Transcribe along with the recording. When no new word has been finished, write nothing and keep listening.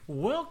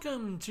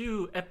Welcome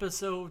to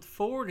episode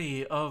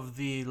 40 of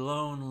the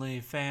Lonely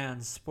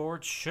Fan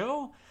Sports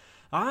Show.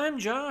 I'm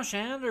Josh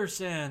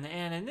Anderson,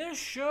 and in this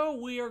show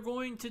we are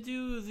going to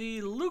do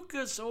the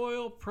Lucas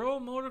Oil Pro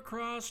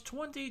Motocross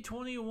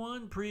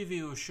 2021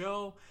 preview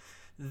show.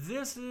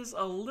 This is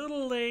a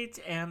little late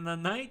and the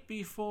night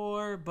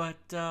before,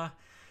 but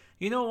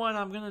you know what?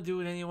 I'm going to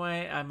do it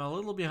anyway. I'm a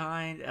little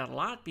behind, a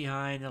lot of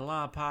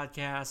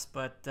podcasts,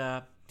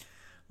 but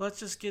let's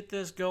just get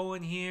this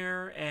going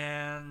here,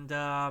 and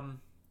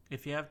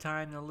if you have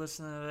time to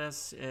listen to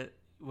this,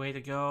 way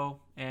to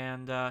go.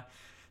 And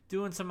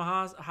doing some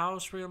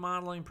house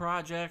remodeling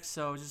projects,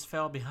 so just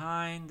fell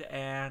behind,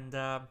 and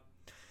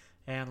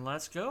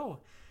let's go.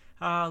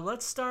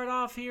 Let's start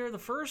off here. The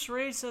first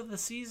race of the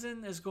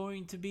season is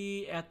going to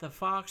be at the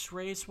Fox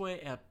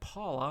Raceway at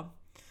Paula.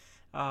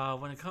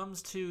 When it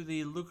comes to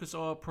the Lucas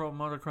Oil Pro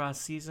Motocross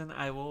season,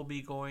 I will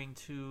be going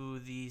to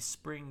the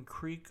Spring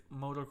Creek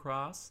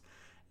Motocross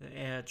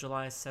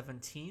July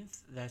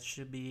 17th. That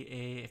should be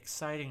a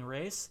exciting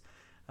race.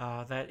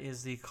 That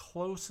is the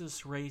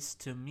closest race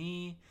to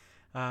me.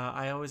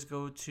 I always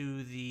go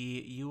to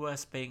the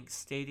US Bank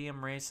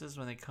Stadium races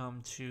when they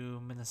come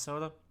to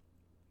Minnesota.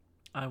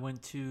 I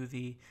went to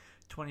the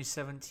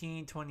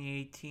 2017,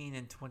 2018,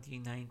 and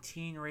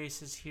 2019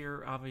 races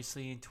here.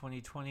 Obviously in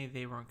 2020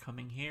 they weren't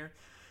coming here,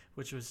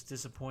 which was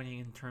disappointing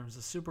in terms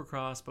of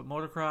Supercross, but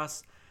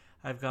Motocross,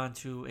 I've gone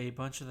to a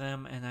bunch of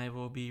them, and I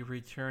will be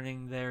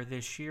returning there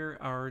this year.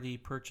 I already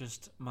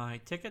purchased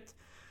my ticket,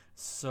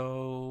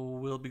 so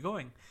we'll be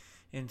going.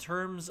 In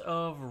terms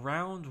of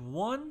round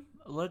one,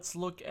 let's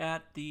look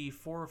at the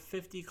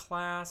 450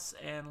 class,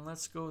 and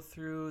let's go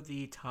through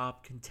the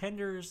top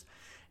contenders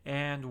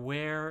and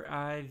where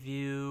I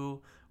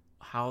view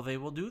how they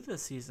will do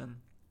this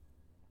season.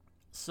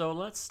 So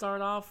let's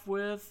start off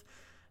with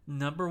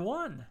number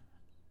one.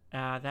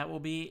 That will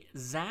be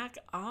Zach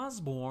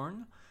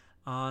Osborne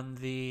on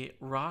the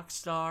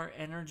Rockstar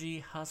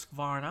Energy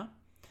Husqvarna.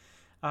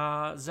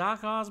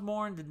 Zach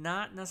Osborne did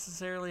not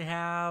necessarily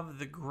have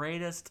the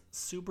greatest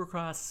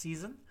Supercross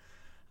season.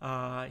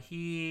 When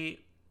you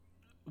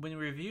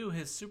review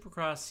his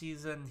Supercross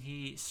season,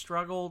 he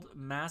struggled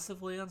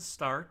massively on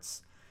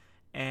starts,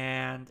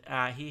 and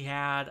he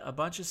had a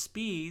bunch of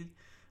speed,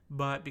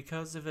 but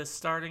because of his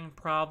starting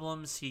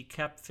problems, he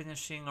kept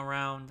finishing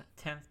around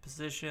 10th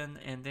position,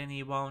 and then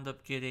he wound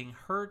up getting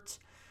hurt,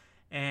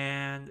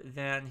 and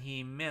then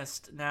he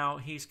missed. Now,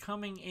 he's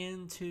coming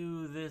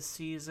into this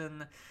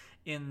season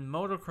in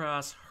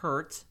motocross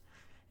hurt,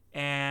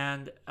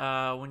 and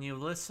when you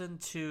listen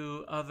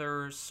to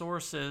other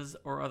sources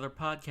or other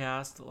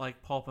podcasts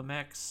like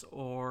PulpMX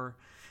or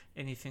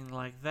anything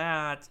like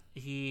that,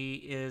 he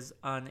is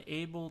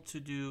unable to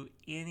do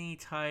any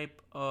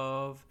type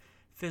of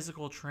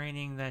physical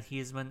training that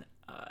he's been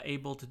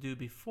able to do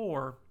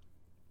before.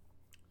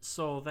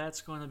 So that's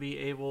going to be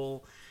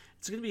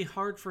it's going to be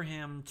hard for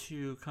him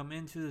to come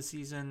into the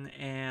season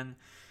and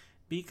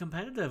be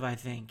competitive, I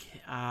think.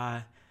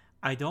 I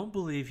don't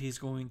believe he's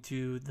going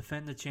to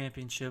defend the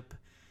championship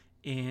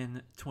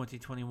in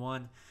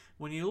 2021.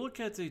 When you look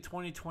at the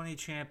 2020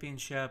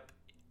 championship,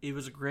 it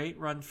was a great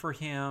run for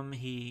him.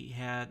 He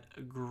had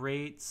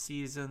great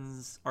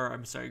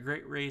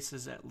great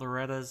races at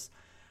Loretta's.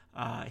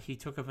 He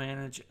took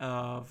advantage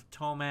of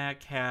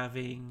Tomac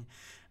having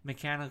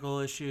mechanical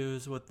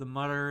issues with the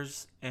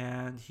mutters,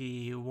 and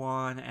he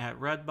won at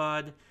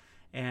Redbud,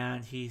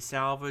 and he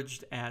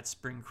salvaged at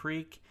Spring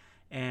Creek,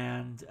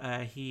 and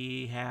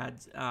he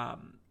managed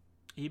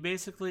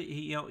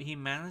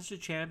the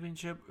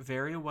championship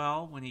very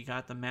well when he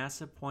got the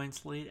massive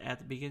points lead at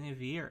the beginning of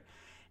the year,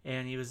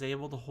 and he was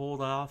able to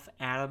hold off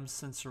Adam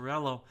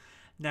Cincerello.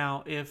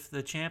 Now, if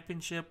the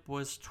championship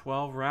was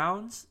 12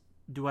 rounds,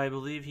 do I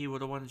believe he would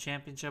have won the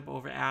championship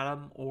over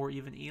Adam or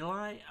even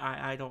Eli?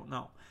 I don't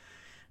know.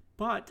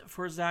 But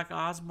for Zach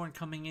Osborne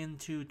coming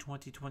into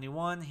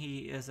 2021, he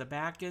is a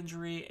back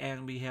injury,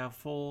 and we have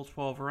full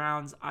 12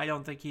 rounds. I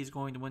don't think he's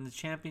going to win the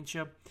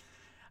championship.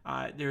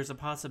 There's a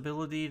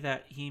possibility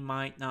that he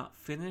might not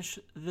finish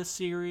the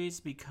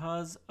series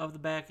because of the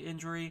back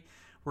injury.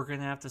 We're going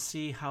to have to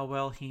see how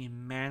well he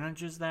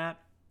manages that.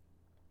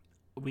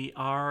 They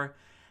were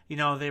going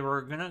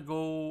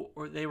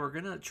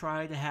to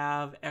try to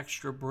have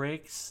extra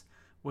breaks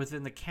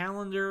within the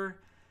calendar.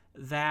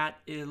 That,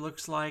 it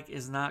looks like,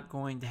 is not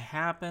going to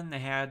happen. They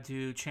had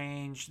to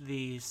change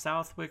the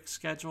Southwick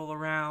schedule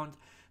around,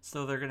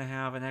 so they're going to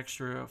have an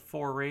extra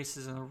 4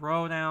 races in a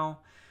row now.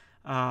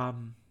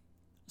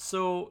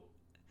 So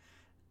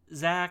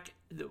Zach,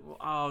 the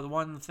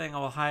one thing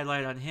I'll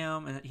highlight on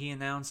him, and he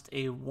announced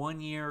a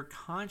 1-year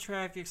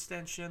contract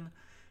extension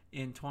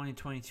in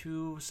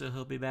 2022, so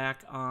he'll be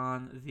back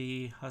on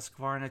the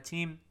Husqvarna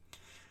team.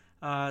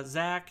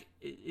 Zach,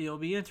 it'll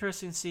be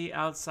interesting to see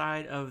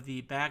outside of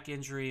the back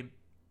injury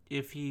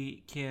if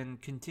he can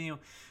continue.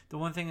 The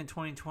one thing in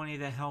 2020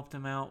 that helped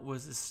him out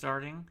was his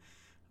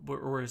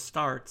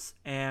starts,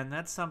 and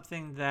that's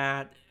something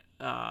that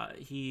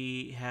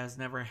he has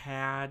never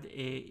had.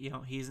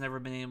 He's never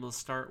been able to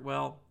start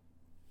well,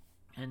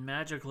 and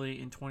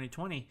magically in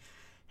 2020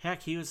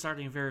 Heck, he was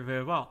starting very,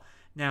 very well.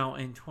 Now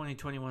in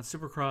 2021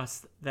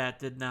 Supercross, that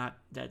did not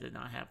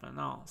happen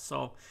at all.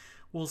 So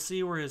we'll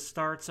see where his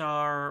starts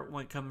are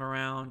when it comes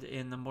around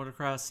in the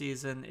motocross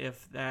season,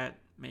 if that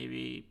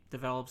maybe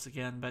develops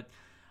again. But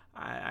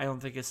I don't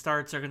think his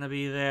starts are going to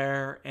be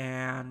there,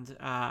 and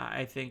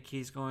I think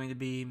he's going to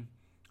be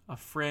a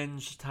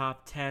fringe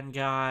top 10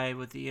 guy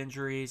with the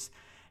injuries.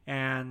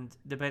 And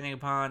depending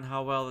upon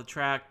how well the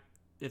track,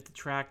 if the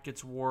track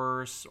gets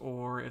worse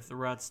or if the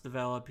ruts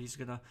develop,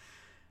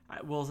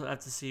 we'll have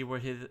to see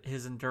what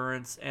his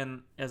endurance,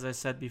 and as I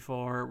said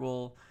before,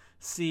 we'll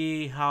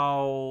see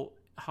how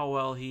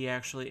well he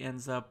actually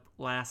ends up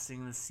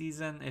lasting the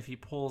season, if he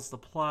pulls the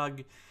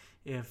plug,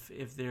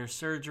 if there's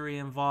surgery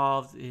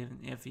involved,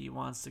 if he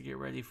wants to get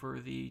ready for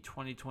the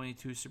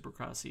 2022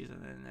 Supercross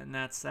season. And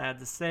that's sad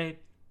to say,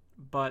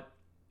 but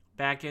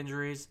back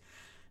injuries,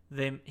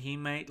 he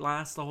might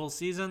last the whole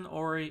season,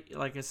 or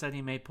like I said,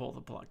 he may pull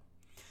the plug.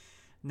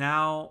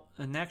 Now,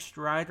 the next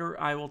rider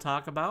I will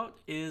talk about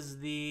is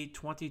the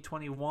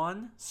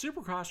 2021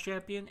 Supercross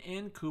champion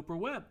in Cooper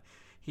Webb.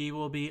 He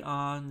will be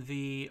on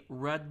the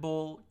Red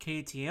Bull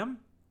KTM.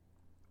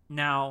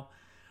 Now,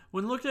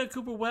 when looking at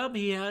Cooper Webb,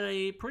 he had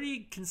a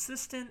pretty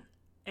consistent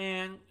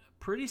and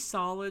pretty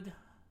solid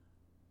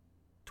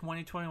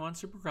 2021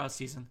 Supercross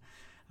season.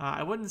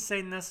 I wouldn't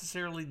say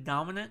necessarily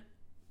dominant,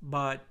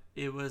 but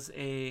it was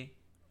he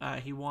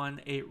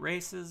won 8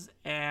 races,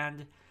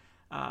 and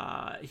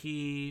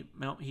he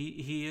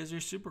is your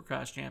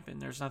Supercross champion.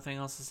 There's nothing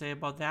else to say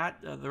about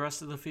that. The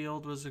rest of the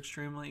field was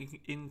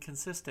extremely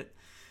inconsistent.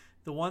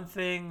 The one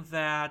thing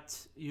that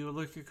you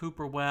look at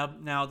Cooper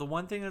Webb, now the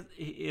one thing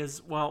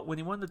is, well, when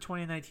he won the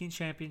 2019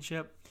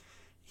 championship,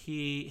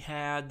 he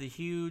had the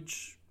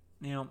huge,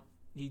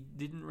 he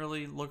didn't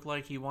really look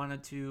like he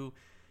wanted to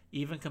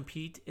even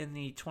compete in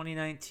the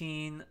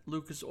 2019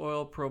 Lucas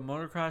Oil Pro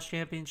Motocross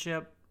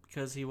Championship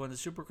because he won the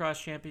Supercross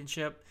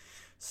Championship.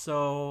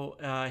 So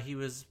he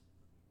was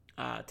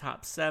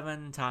top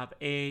 7, top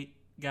 8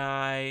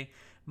 guy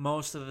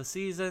most of the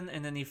season,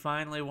 and then he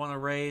finally won a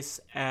race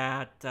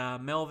at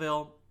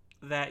Millville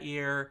that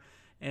year,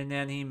 and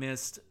then he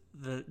missed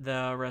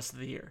the rest of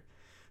the year.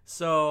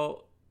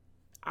 So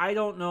I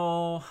don't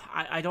know.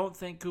 I don't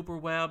think Cooper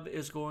Webb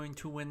is going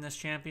to win this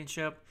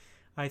championship.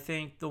 I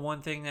think the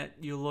one thing that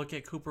you look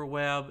at Cooper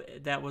Webb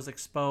that was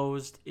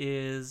exposed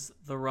is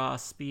the raw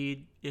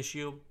speed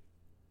issue.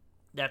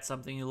 That's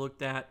something you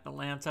looked at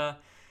Atlanta.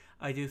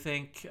 I do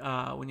think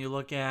when you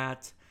look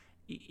at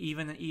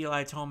even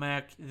Eli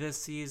Tomac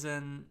this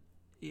season,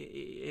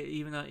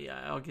 even though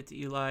I'll get to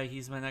Eli,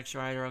 he's my next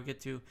rider I'll get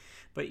to,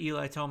 but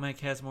Eli Tomac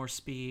has more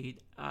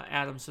speed.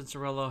 Adam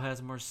Cincerello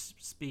has more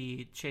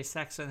speed. Chase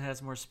Sexton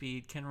has more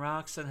speed. Ken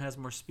Roxon has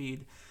more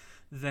speed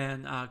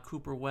than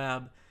Cooper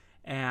Webb.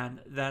 And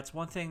that's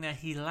one thing that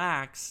he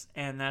lacks,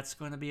 and that's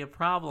going to be a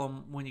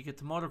problem when you get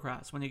to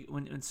motocross. When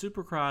in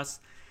Supercross,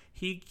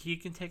 he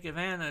can take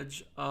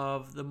advantage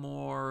of the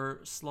more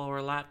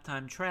slower lap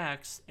time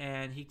tracks,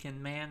 and he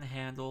can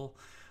manhandle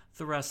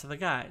the rest of the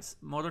guys.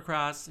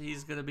 Motocross,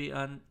 he's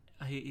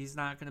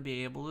not going to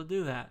be able to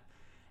do that.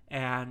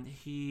 And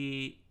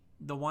the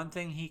one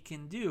thing he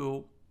can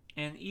do,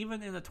 and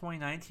even in the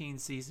 2019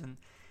 season,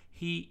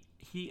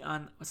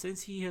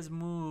 since he has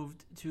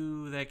moved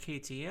to that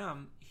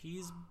KTM,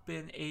 he's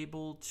been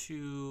able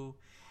to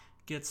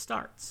get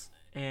starts,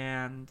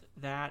 and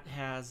that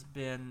has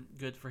been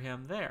good for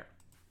him there.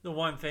 The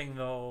one thing,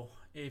 though,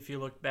 if you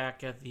look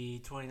back at the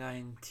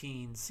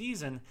 2019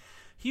 season,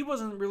 he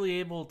wasn't really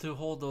able to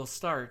hold those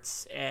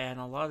starts, and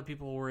a lot of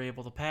people were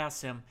able to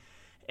pass him.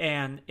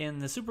 And in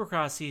the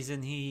Supercross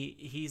season,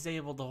 he's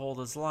able to hold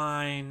his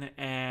line,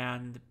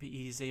 and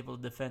he's able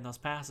to defend those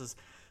passes.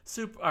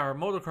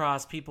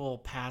 Motocross, people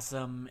pass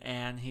him,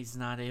 and he's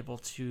not able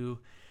to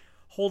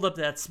hold up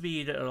that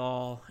speed at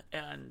all,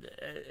 and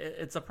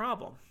it's a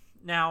problem.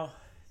 Now,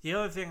 the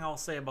other thing I'll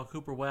say about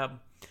Cooper Webb,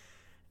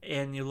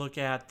 and you look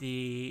at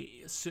the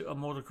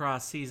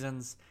motocross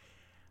seasons,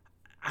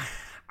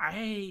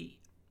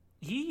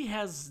 he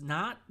has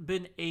not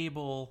been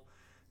able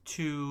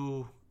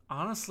to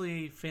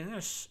honestly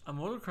finish a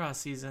motocross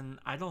season,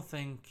 I don't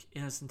think,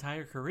 in his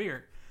entire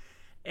career.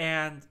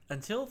 And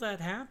until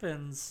that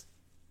happens,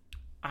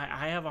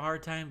 I have a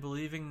hard time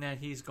believing that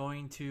he's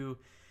going to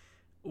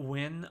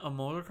win a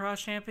motocross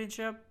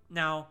championship.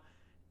 Now,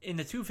 in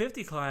the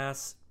 250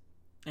 class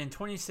in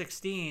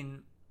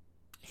 2016,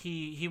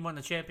 he won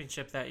the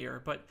championship that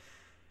year. But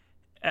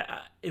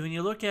when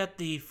you look at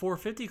the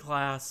 450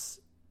 class,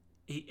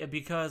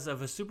 because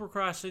of a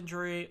Supercross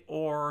injury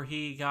or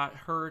he got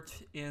hurt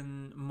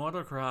in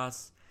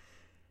motocross,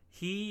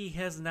 he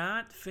has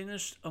not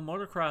finished a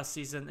motocross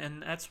season,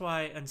 and that's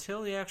why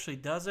until he actually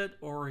does it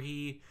or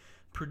he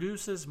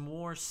produces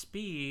more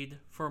speed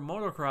for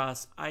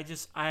motocross,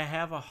 I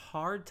have a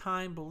hard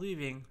time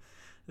believing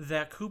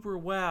that Cooper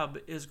Webb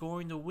is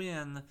going to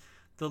win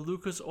the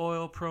Lucas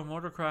Oil Pro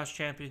Motocross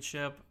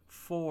Championship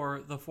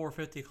for the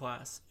 450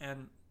 class.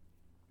 And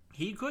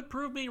he could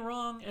prove me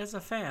wrong as a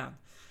fan.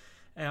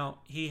 Now,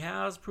 he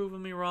has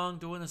proven me wrong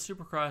doing the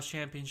Supercross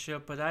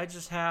Championship, but I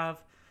just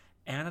have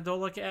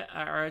anecdotal,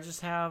 or I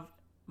just have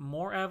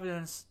more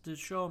evidence to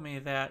show me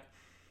that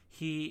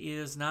he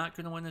is not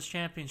going to win this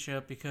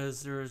championship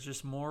because there's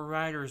just more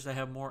riders that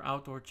have more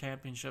outdoor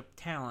championship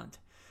talent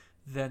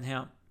than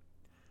him.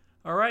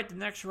 All right, the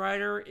next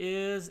rider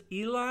is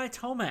Eli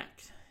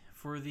Tomac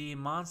for the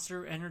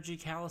Monster Energy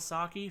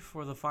Kawasaki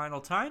for the final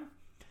time.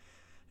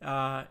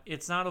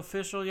 It's not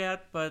official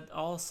yet, but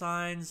all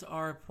signs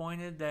are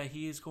pointed that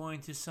he is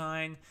going to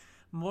sign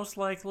most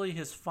likely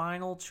his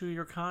final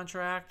 2-year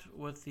contract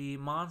with the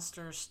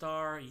Monster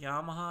Star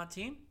Yamaha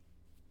team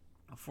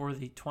for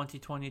the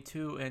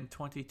 2022 and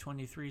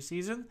 2023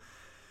 season.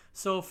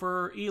 So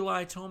for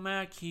Eli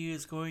Tomac, he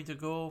is going to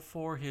go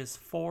for his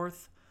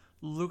 4th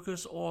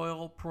Lucas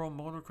Oil Pro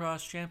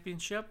Motocross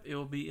Championship. It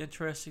will be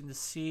interesting to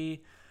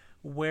see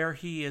where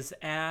he is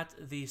at.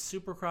 The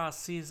Supercross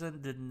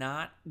season did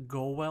not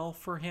go well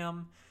for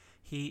him.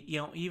 He,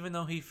 even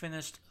though he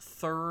finished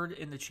 3rd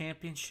in the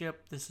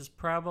championship,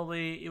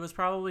 it was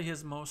probably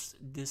his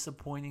most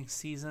disappointing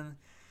season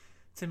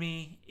to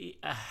me.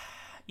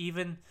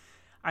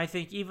 I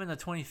think even the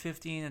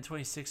 2015 and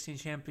 2016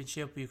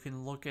 championship, you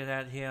can look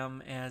at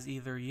him as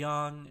either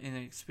young and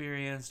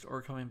inexperienced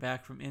or coming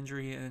back from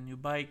injury and a new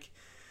bike.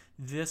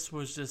 This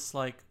was just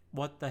like,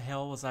 what the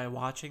hell was I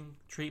watching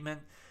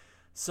treatment?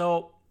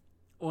 So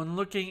when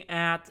looking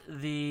at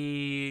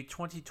the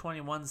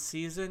 2021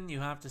 season, you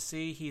have to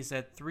see he's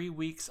had 3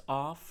 weeks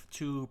off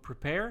to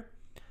prepare,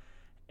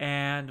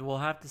 and we'll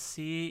have to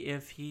see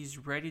if he's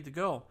ready to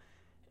go.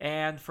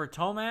 And for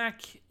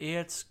Tomac,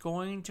 it's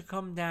going to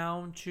come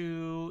down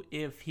to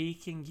if he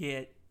can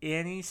get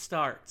any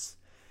starts.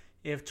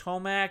 If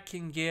Tomac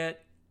can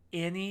get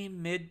any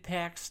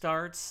mid-pack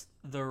starts,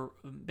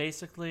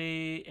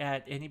 basically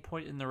at any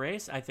point in the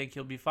race, I think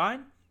he'll be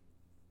fine.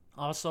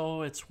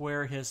 Also, it's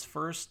where his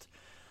first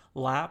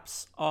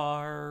laps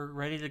are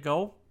ready to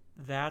go.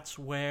 That's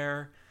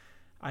where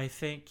I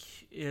think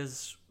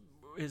is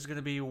going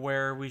to be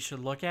where we should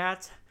look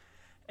at.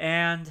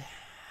 And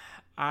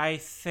I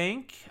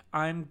think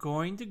I'm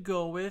going to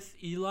go with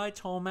Eli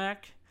Tomac.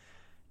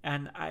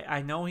 And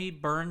I know he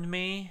burned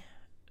me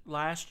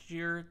last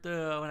year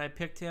when I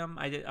picked him.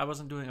 I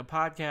wasn't doing a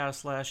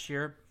podcast last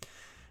year.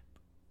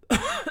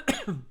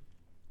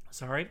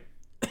 Sorry.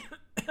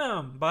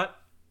 But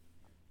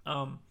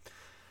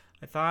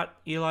I thought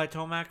Eli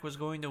Tomac was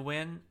going to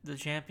win the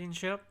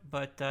championship,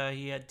 but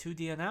he had 2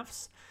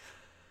 DNFs.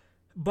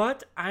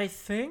 But I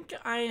think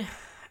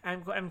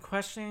I'm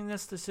questioning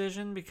this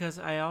decision because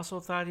I also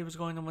thought he was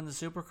going to win the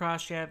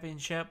Supercross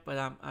championship, but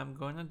I'm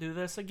going to do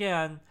this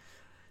again.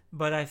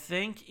 But I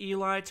think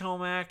Eli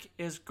Tomac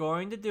is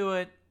going to do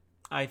it.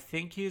 I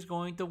think he's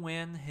going to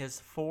win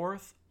his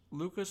 4th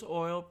Lucas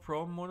Oil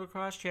Pro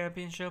Motocross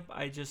Championship.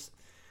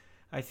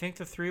 I think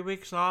the 3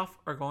 weeks off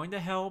are going to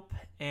help,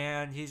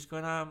 and he's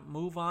going to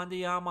move on to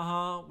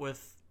Yamaha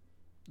with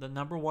the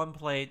number 1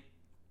 plate.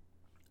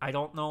 I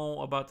don't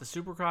know about the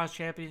Supercross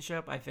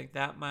Championship. I think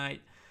that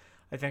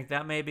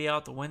may be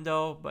out the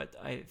window, but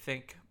I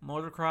think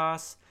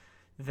Motocross,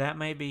 that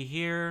may be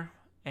here,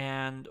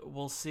 and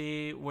we'll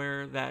see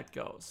where that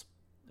goes.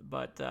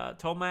 But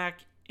Tomac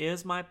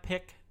is my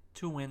pick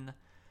to win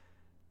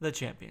the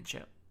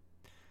championship.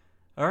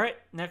 All right,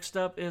 next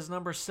up is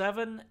number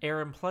 7,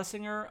 Aaron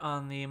Plessinger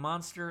on the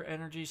Monster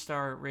Energy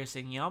Star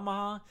Racing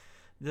Yamaha.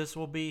 This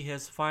will be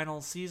his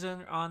final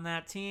season on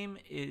that team.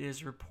 It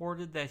is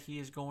reported that he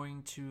is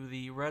going to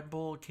the Red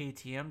Bull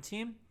KTM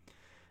team.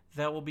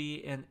 That will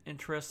be an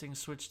interesting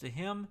switch to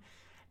him.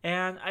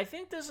 And I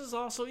think this is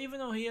also, even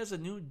though he has a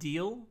new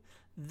deal,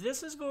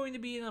 this is going to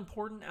be an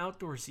important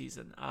outdoor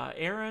season.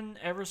 Aaron,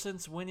 ever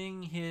since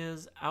winning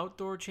his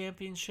outdoor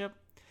championship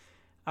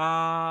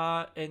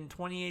in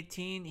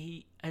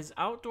 2018, his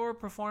outdoor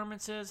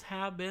performances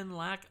have been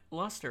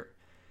lackluster.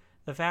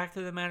 The fact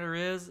of the matter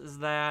is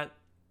that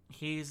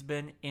he's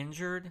been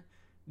injured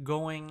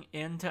going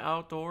into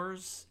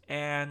outdoors,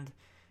 and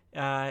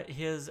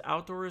his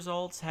outdoor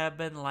results have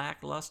been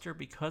lackluster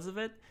because of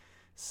it.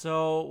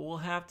 So we'll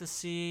have to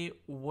see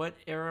what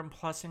Aaron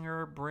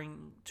Plessinger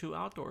bring to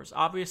outdoors.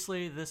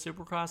 Obviously, this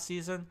Supercross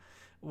season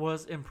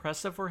was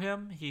impressive for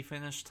him. He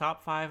finished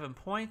top 5 in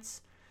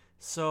points.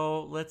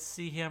 So let's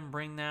see him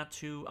bring that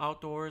to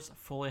outdoors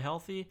fully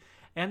healthy.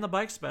 And the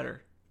bike's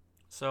better.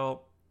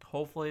 So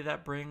hopefully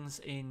that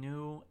brings a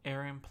new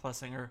Aaron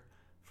Plessinger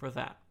for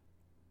that.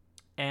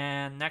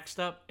 And next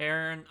up,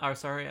 Adam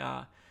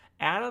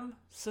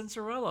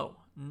Cincerello,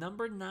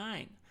 number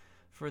 9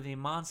 for the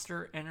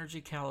Monster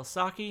Energy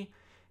Kawasaki.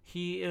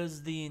 He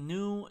is the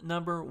new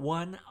number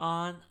 1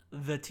 on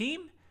the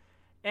team,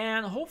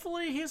 and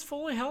hopefully he's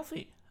fully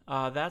healthy.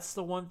 That's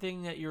the one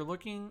thing that you're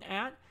looking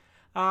at.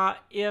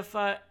 If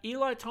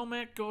Eli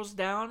Tomac goes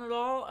down at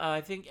all, I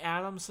think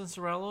Adam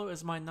Cincerello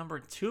is my number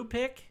 2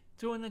 pick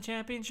to win the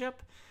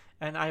championship,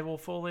 and I will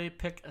fully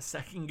pick a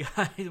second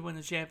guy to win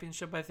the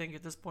championship, I think,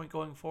 at this point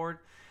going forward.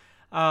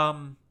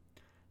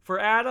 For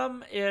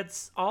Adam,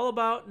 it's all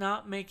about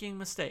not making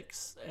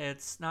mistakes.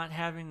 It's not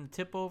having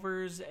tip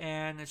overs,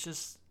 and it's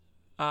just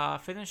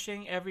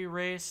finishing every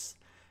race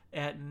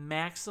at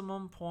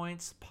maximum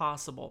points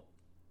possible.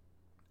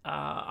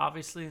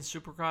 Obviously, in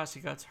Supercross,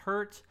 he got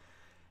hurt.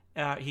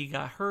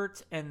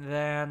 And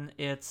then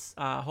it's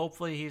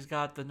hopefully he's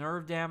got the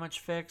nerve damage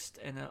fixed,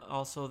 and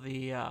also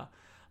the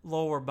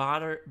lower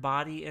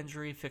body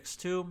injury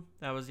fixed too.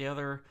 That was the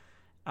other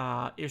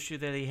issue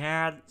that he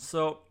had.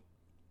 So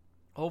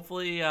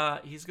hopefully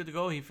he's good to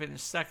go. He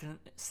finished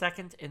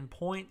second in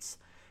points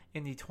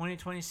in the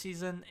 2020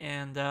 season,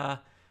 and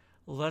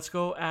let's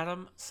go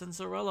Adam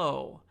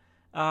Cincerello.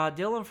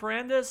 Dylan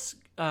Ferrandis,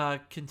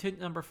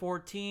 number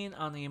 14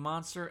 on the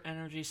Monster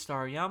Energy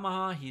Star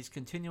Yamaha. He's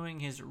continuing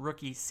his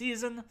rookie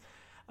season.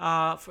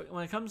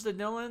 When it comes to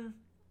Dylan,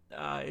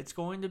 it's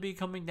going to be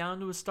coming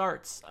down to his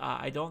starts.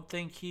 I don't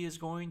think he is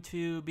going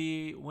to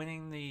be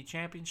winning the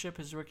championship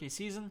his rookie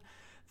season.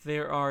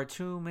 There are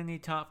too many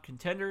top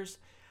contenders.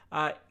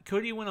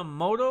 Could he win a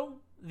moto?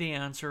 The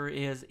answer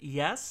is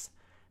yes,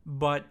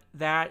 but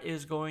that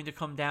is going to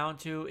come down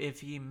to if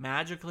he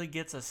magically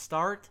gets a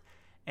start.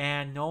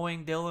 And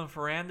knowing Dylan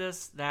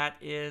Ferrandis, that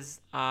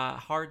is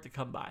hard to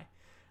come by.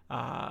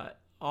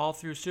 All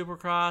through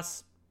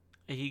Supercross,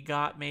 he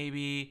got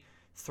maybe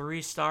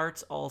 3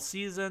 starts all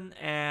season,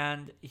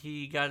 and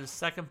he got his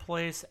second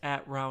place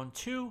at round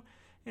 2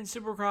 in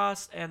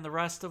Supercross, and the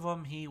rest of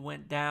them he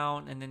went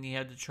down, and then he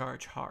had to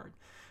charge hard.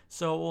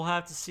 So we'll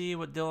have to see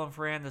what Dylan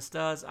Ferrandis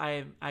does.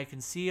 I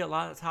can see a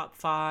lot of top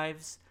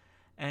 5s,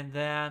 and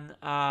then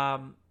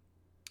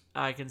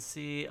I can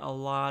see a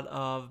lot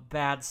of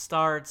bad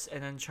starts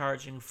and then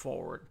charging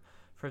forward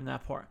from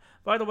that point.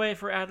 By the way,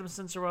 for Adam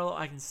Cincerello,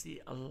 I can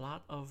see a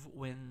lot of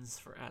wins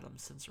for Adam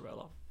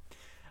Cincerello.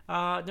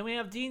 Then we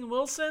have Dean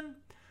Wilson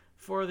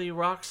for the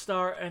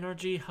Rockstar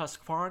Energy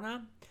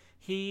Husqvarna.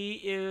 He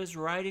is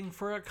riding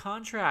for a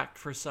contract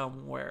for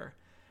somewhere.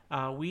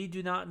 We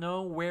do not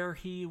know where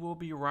he will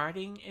be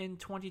riding in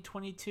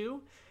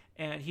 2022,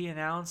 and he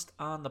announced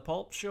on the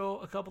Pulp Show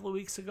a couple of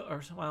weeks ago,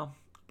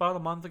 about a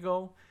month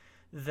ago,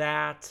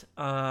 that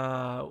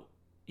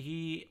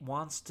he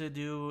wants to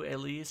do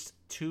at least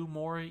 2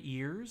 more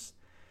years.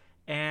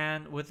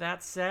 And with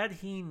that said,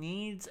 he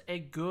needs a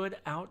good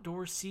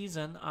outdoor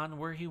season on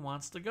where he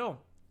wants to go.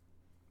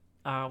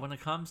 When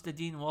it comes to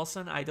Dean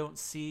Wilson, I don't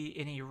see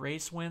any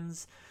race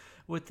wins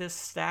with this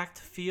stacked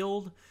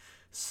field.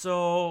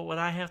 So what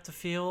I have to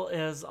feel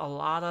is a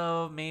lot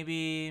of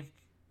maybe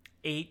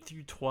 8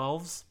 through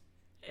 12s.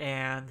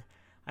 And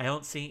I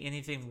don't see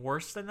anything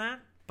worse than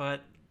that.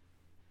 But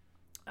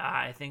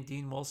I think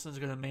Dean Wilson is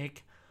going to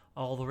make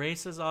all the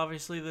races,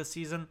 obviously, this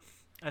season.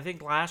 I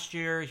think last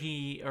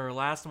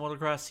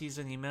motocross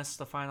season, he missed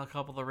the final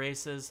couple of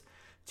races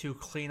to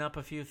clean up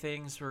a few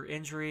things for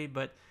injury,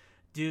 but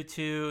due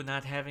to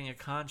not having a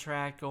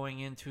contract going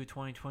into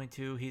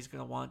 2022, he's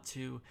going to want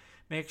to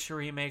make sure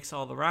he makes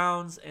all the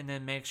rounds and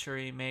then make sure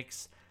he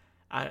makes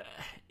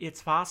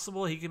it's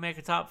possible he can make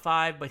a top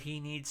 5, but he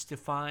needs to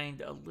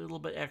find a little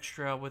bit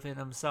extra within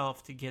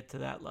himself to get to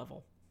that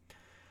level.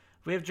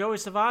 We have Joey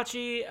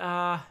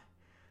Savacci,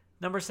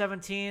 number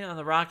 17 on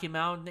the Rocky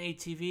Mountain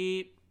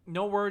ATV.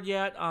 No word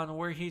yet on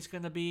where he's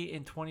going to be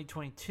in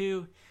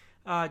 2022.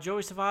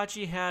 Joey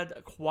Savacci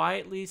had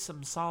quietly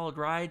some solid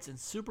rides in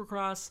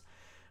Supercross.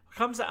 When it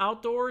comes to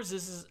outdoors,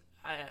 this is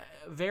a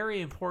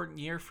very important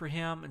year for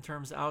him in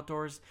terms of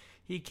outdoors.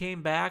 He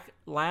came back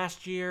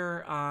last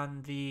year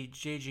on the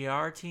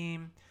JGR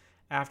team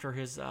after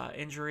his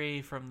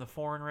injury from the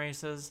foreign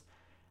races.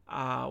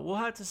 We'll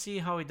have to see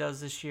how he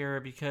does this year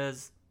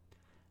because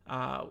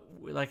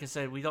like I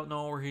said, we don't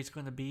know where he's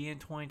going to be in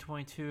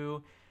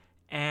 2022,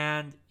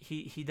 and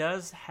he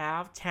does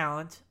have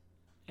talent,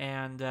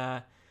 and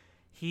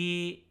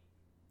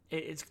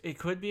it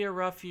could be a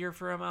rough year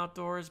for him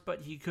outdoors,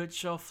 but he could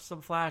show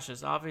some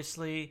flashes.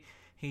 Obviously,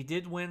 he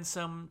did win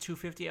some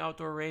 250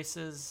 outdoor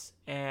races,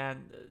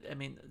 and I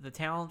mean the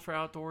talent for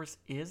outdoors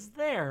is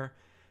there,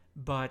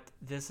 but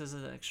this is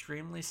an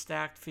extremely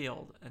stacked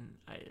field, and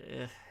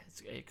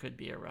it could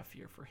be a rough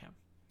year for him.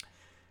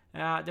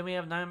 Then we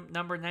have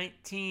number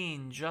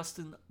 19,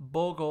 Justin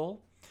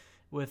Bogle,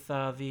 with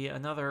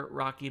another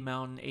Rocky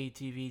Mountain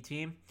ATV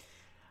team.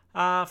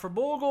 For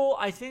Bogle,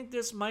 I think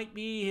this might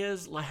be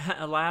his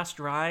last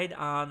ride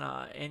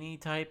on any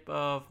type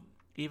of,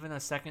 even a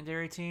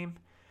secondary team.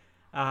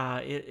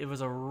 It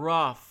was a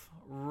rough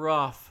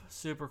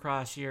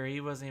Supercross year. He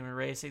wasn't even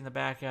racing the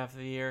back half of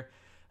the year.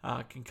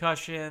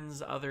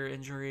 Concussions, other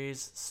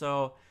injuries.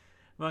 So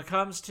when it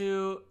comes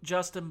to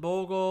Justin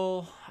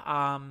Bogle,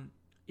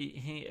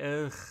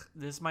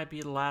 this might be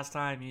the last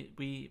time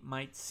we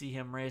might see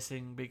him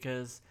racing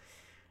because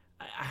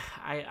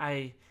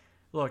I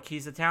look,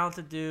 he's a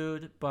talented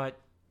dude, but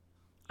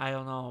I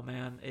don't know,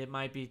 man. It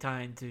might be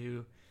time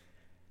to.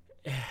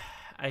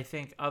 I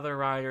think other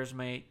riders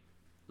may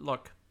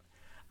look.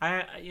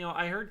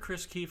 I heard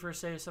Chris Kiefer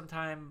say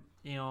sometime,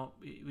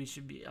 we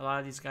should be. A lot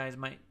of these guys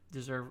might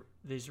deserve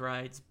these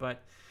rides,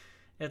 but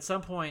at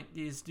some point,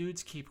 these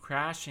dudes keep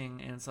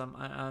crashing, and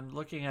I'm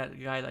looking at a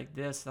guy like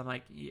this, and I'm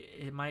like,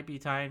 it might be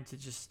time to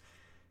just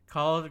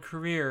call it a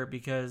career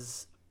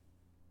because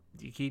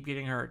you keep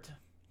getting hurt.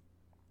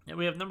 And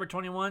we have number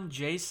 21,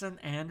 Jason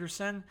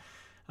Anderson.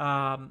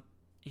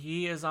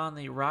 He is on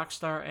the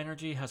Rockstar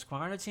Energy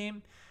Husqvarna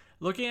team.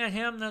 Looking at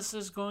him, this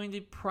is going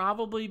to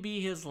probably be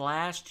his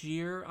last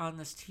year on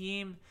this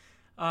team.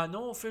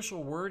 No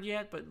official word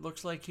yet, but it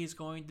looks like he's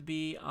going to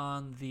be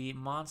on the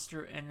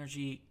Monster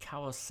Energy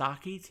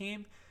Kawasaki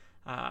team.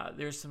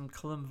 There's some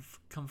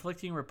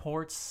conflicting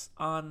reports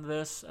on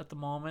this at the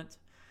moment.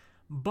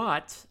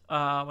 But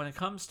when it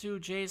comes to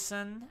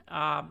Jason,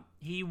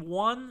 he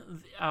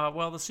won,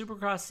 the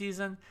Supercross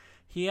season.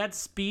 He had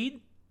speed,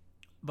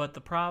 but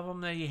the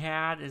problem that he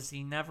had is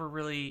he never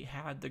really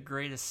had the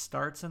greatest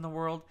starts in the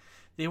world.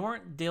 They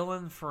weren't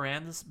Dylan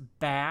Ferrandis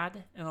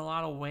bad in a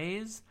lot of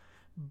ways,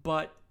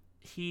 but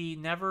he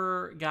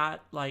never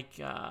got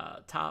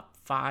top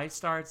 5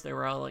 starts. They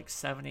were all like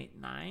 7, 8,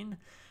 9.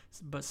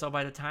 But so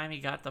by the time he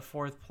got to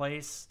 4th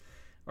place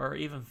or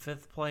even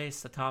 5th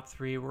place, the top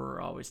 3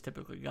 were always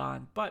typically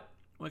gone. But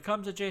when it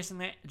comes to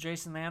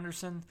Jason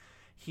Anderson,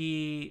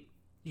 he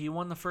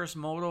won the first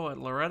moto at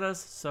Loretta's,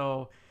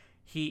 so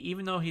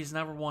even though he's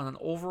never won an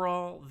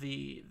overall,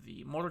 the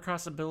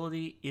motocross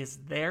ability is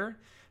there.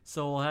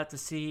 So we'll have to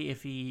see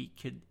if he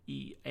could.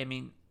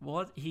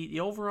 The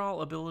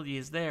overall ability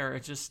is there.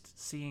 It's just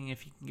seeing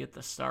if he can get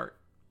the start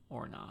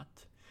or not.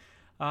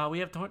 We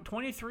have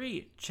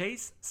 23,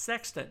 Chase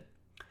Sexton.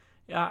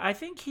 I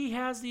think he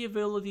has the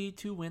ability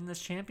to win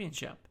this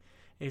championship.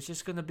 It's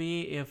just going to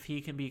be if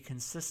he can be a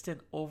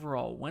consistent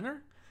overall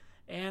winner,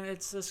 and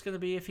it's just going to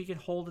be if he can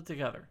hold it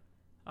together.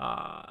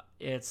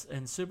 It's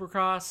in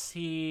Supercross.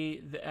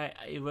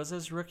 It was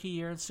his rookie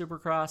year in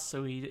Supercross,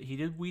 so he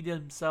did weed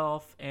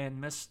himself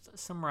and missed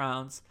some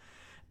rounds.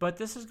 But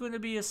this is going to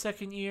be his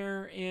second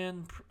year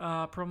in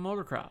pro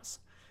motocross,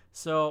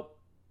 so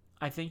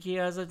I think he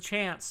has a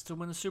chance to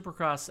win the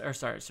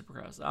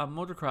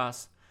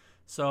motocross.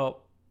 So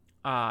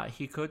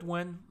he could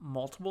win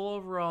multiple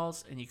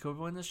overalls and he could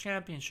win this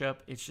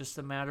championship. It's just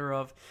a matter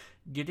of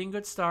getting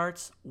good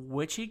starts,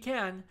 which he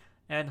can,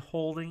 and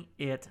holding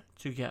it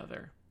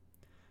together.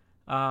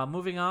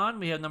 Moving on,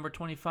 we have number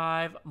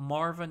 25,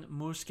 Marvin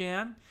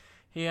Musquin.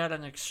 He had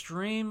an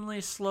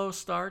extremely slow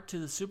start to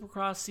the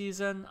Supercross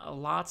season.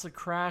 Lots of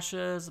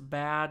crashes,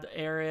 bad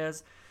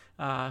areas.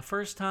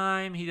 First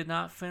time, he did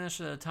not finish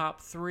in the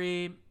top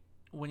 3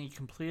 when he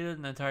completed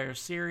an entire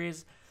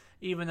series.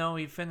 Even though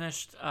he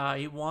finished,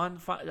 he won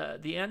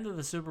the end of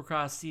the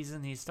Supercross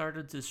season. He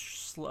started to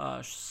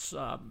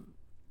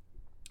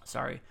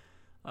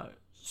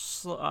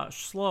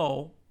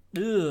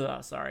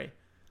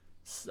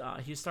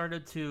he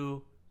started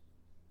to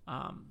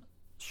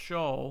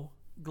show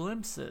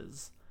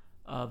glimpses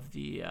of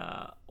the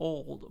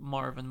old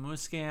Marvin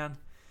Musquin.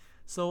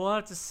 So we'll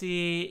have to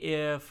see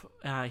if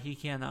he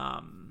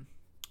can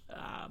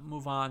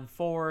move on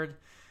forward.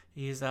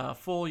 He's a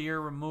full year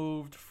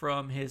removed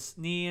from his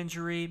knee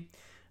injury.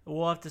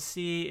 We'll have to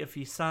see if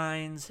he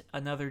signs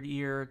another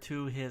year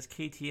to his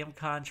KTM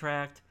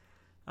contract.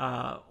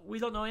 We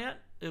don't know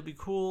yet. It'll be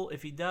cool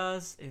if he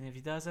does, and if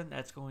he doesn't,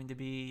 that's going to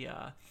be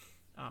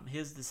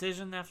his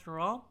decision after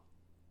all.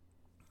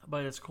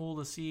 But it's cool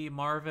to see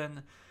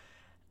Marvin,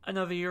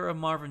 another year of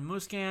Marvin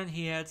Musquin.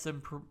 He had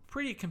some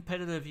pretty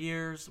competitive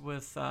years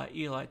with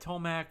Eli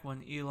Tomac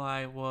when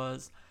Eli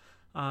was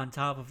on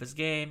top of his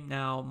game.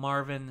 Now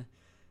Marvin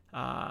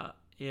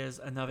is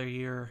another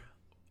year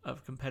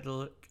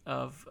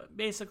of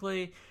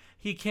basically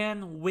he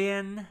can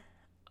win.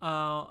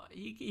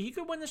 He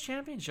could win this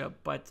championship,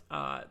 but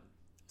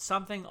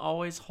something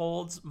always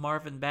holds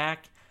Marvin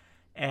back.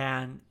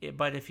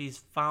 But if he's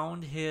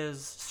found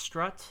his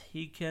strut,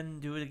 he can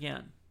do it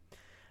again.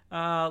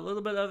 A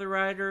little bit other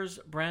riders.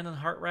 Brandon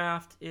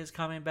Hartraft is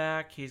coming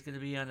back. He's going to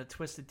be on the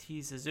Twisted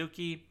Tea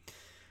Suzuki.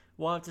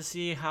 We'll have to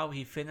see how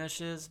he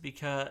finishes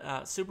because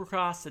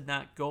Supercross did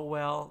not go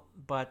well,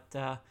 but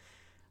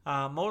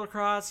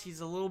motocross, he's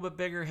a little bit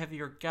bigger,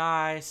 heavier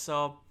guy,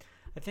 so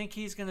I think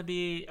he's going to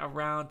be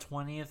around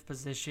 20th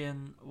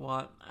position.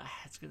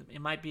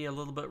 It might be a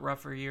little bit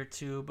rougher year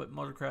too, but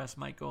motocross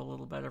might go a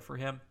little better for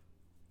him.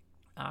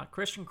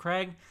 Christian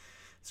Craig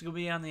is going to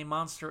be on the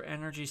Monster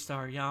Energy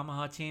Star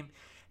Yamaha team.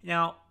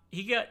 Now,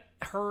 he got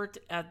hurt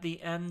at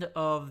the end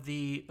of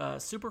the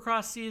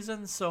Supercross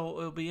season, so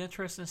it'll be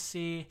interesting to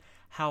see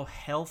how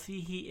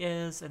healthy he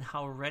is and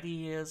how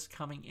ready he is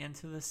coming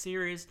into the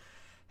series.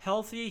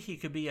 Healthy, he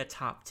could be a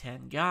top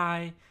 10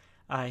 guy.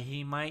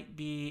 He might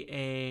be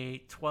a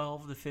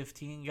 12 to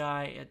 15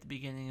 guy at the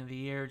beginning of the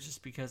year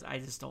just because I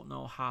just don't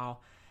know how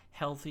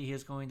healthy he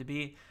is going to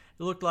be.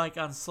 It looked like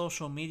on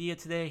social media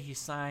today he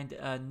signed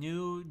a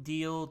new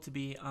deal to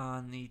be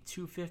on the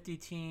 250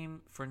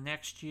 team for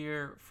next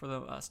year for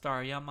the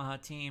Star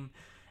Yamaha team,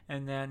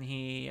 and then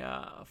he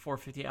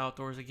 450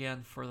 outdoors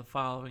again for the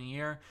following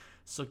year.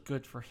 So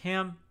good for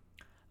him.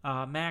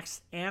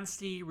 Max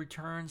Anstey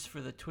returns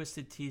for the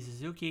Twisted Tea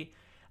Suzuki.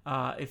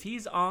 If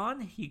he's on,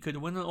 he could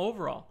win an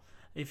overall.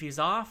 If he's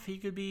off, he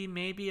could be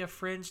maybe a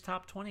fringe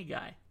top 20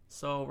 guy.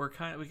 So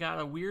we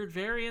got a weird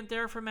variant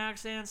there for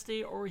Max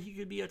Anstey, or he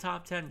could be a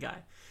top 10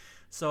 guy.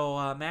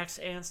 So Max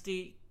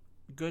Anstey,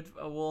 good.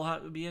 We'll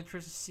be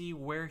interested to see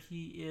where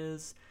he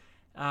is.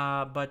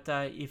 But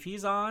if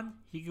he's on,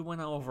 he could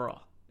win an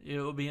overall. it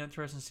will be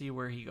interesting to see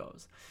where he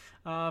goes.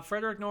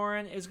 Frederick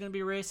Noren is going to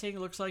be racing. It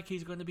looks like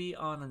he's going to be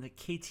on the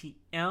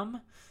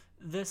KTM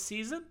this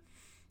season.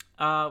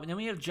 Then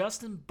we have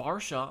Justin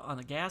Barsha on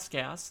the gas.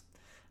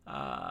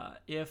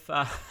 If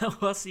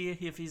we'll see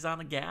if he's on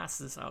the gas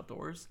this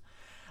outdoors.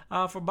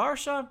 For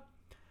Barsha,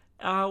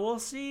 we'll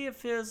see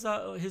if his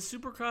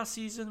Supercross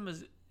season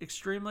was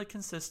extremely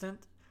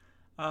consistent.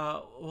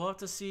 We'll have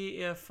to see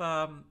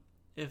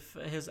if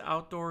his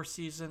outdoor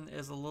season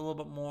is a little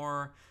bit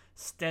more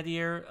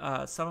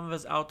steadier. Some of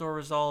his outdoor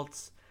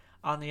results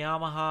on the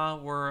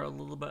Yamaha were a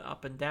little bit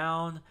up and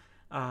down.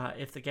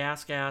 If the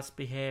gas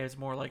behaves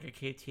more like a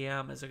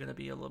KTM, is it going to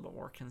be a little bit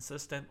more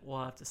consistent?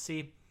 We'll have to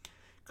see.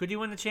 Could he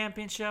win the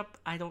championship?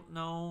 I don't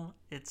know.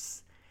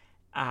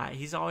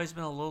 He's always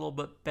been a little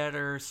bit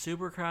better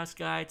Supercross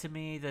guy to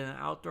me than an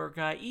outdoor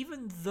guy,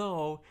 even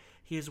though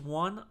he's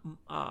won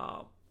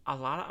a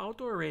lot of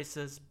outdoor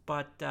races,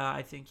 but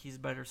I think he's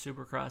better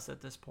Supercross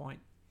at this point.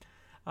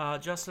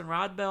 Justin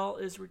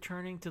Rodbell is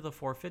returning to the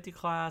 450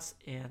 class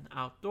in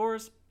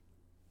outdoors.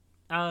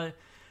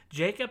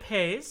 Jacob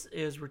Hayes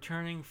is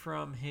returning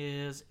from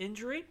his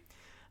injury.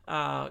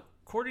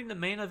 According to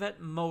Main Event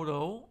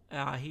Moto,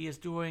 he is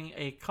doing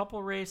a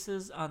couple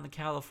races on the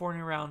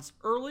California rounds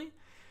early,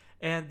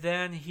 and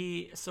then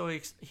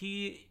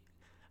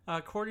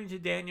according to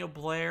Daniel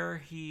Blair,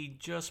 he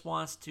just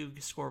wants to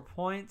score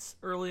points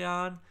early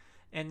on,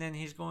 and then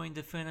he's going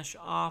to finish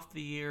off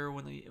the year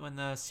when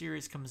the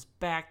series comes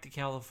back to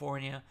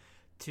California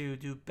to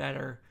do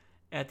better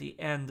at the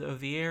end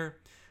of the year.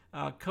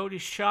 Cody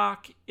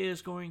Schock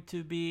is going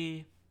to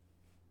be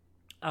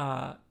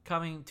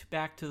coming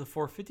back to the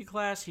 450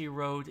 class. He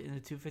rode in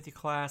the 250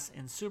 class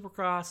in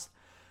Supercross.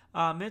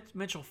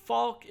 Mitchell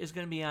Falk is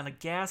going to be on a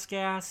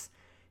gas.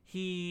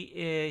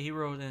 He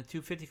rode in the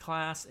 250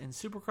 class in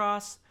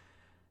Supercross.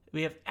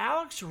 We have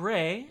Alex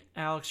Ray.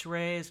 Alex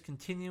Ray is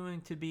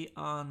continuing to be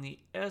on the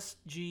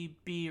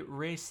SGB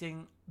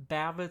Racing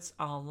Babbitt's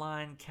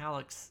Online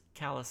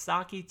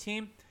Kawasaki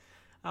team.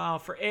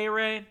 For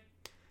A-Ray,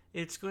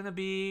 it's going to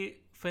be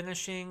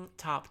finishing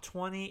top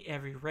 20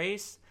 every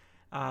race.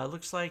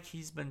 Looks like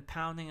he's been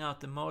pounding out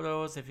the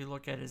motos. If you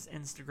look at his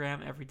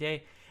Instagram every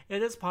day,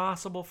 it is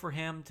possible for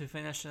him to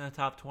finish in the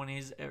top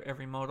 20s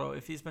every moto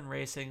if he's been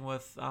racing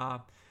with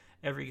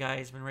every guy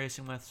he's been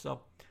racing with.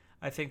 So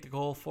I think the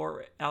goal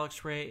for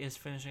Alex Ray is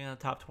finishing in the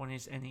top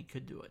 20s, and he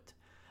could do it.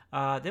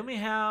 Then we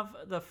have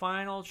the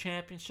final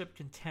championship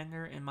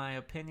contender, in my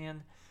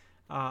opinion,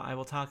 I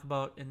will talk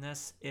about in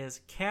this,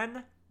 is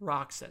Ken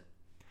Roczen.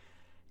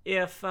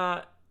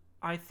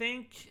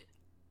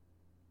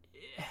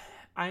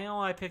 I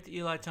know I picked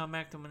Eli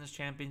Tomac to win this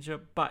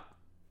championship, but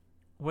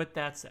with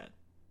that said,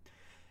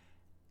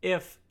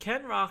 if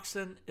Ken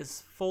Roczen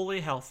is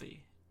fully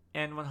healthy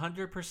and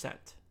 100%,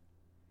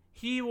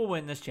 he will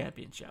win this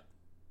championship.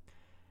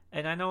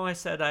 And I know I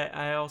said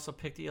I also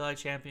picked Eli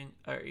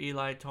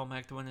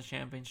Tomac to win the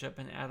championship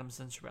and Adam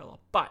Cinderella,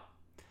 but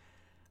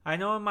I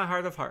know in my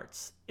heart of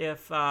hearts,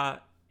 if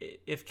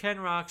Ken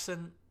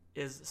Roczen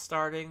is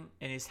starting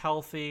and he's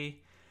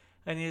healthy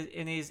and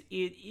he's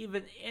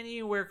even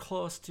anywhere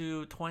close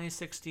to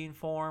 2016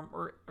 form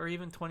or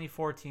even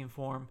 2014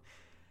 form,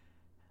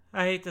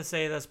 I hate to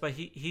say this, but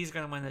he's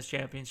going to win this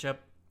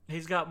championship.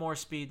 He's got more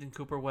speed than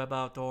Cooper Webb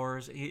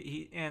outdoors.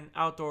 And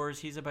outdoors,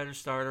 he's a better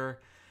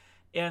starter.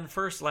 And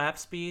first lap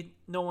speed,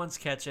 no one's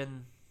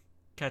catching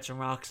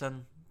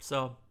Roczen.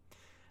 So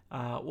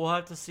we'll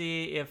have to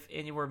see if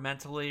anywhere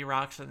mentally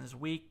Roczen is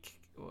weak,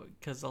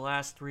 because the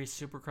last 3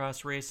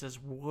 Supercross races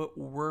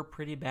were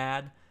pretty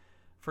bad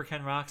for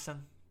Ken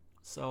Roczen.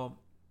 So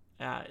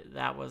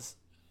it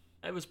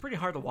was pretty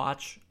hard to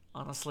watch,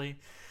 honestly.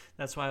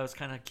 That's why I was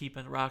kind of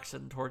keeping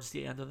Roczen towards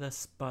the end of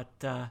this. But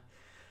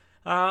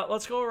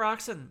let's go with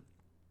Roczen.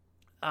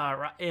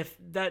 If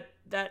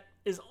that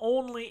is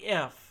only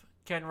if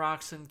Ken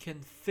Roczen can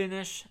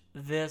finish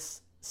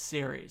this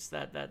series.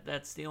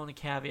 That's the only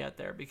caveat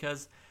there,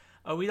 because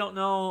we don't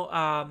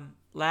know.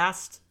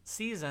 Last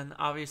season,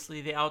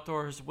 obviously, the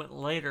outdoors went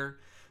later,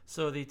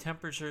 so the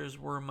temperatures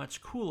were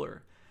much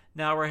cooler.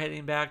 Now we're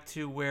heading back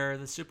to where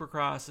the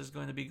Supercross is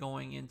going to be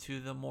going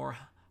into the more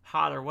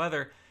hotter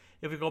weather.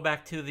 If we go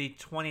back to the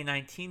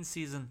 2019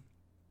 season,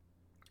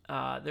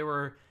 there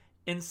were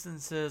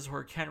instances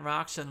where Ken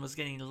Roczen was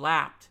getting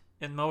lapped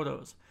in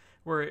motos,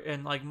 where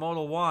in like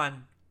Moto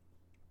 1,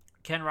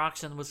 Ken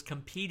Roczen was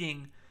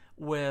competing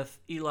with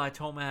Eli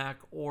Tomac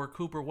or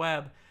Cooper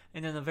Webb,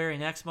 and in the very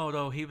next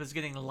moto, he was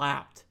getting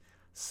lapped.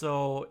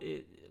 So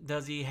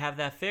does he have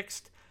that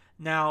fixed?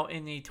 Now,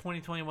 in the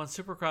 2021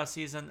 Supercross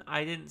season,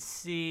 I didn't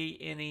see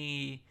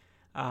any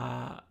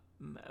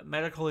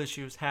medical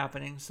issues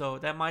happening, so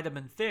that might have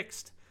been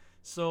fixed.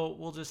 So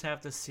we'll just have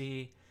to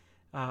see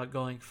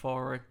going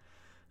forward.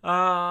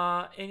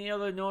 Any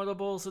other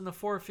notables in the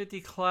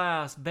 450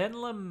 class? Ben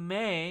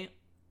LeMay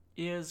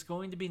is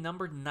going to be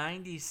number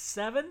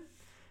 97.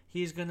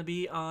 He's going to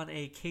be on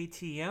a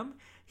KTM.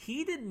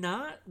 He did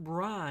not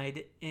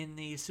ride in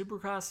the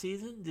Supercross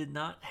season, did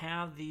not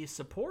have the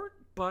support,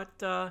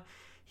 but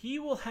he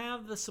will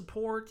have the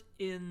support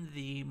in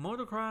the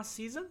motocross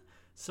season,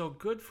 so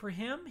good for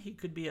him. He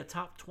could be a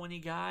top 20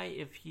 guy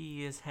if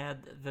he has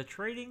had the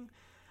training.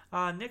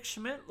 Nick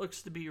Schmidt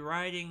looks to be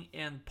riding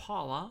in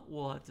Paula.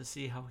 We'll have to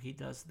see how he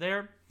does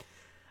there.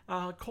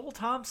 Cole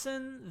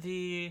Thompson,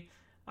 the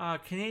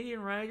Canadian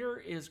rider,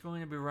 is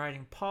going to be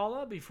riding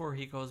Paula before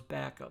he goes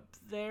back up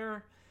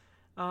there.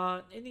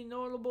 Any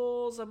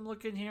notables? I'm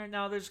looking here.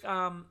 Now, there's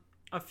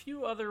a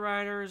few other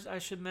riders I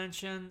should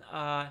mention.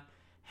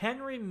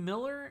 Henry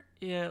Miller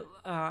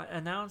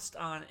announced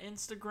on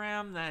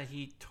Instagram that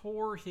he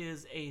tore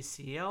his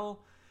ACL,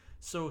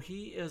 so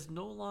he is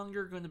no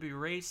longer going to be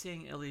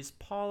racing, at least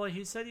Paula.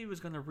 He said he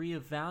was going to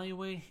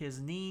reevaluate his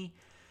knee,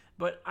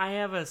 but I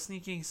have a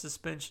sneaking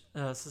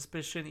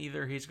suspicion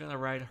either he's going to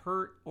ride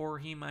hurt or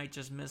he might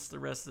just miss the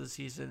rest of the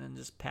season and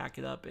just pack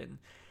it up and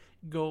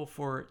go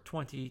for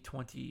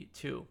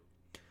 2022.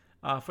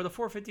 For the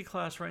 450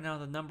 class right now,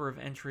 the number of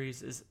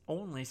entries is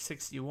only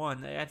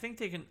 61. I think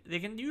they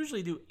can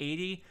usually do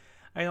 80.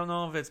 I don't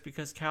know if it's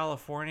because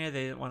California,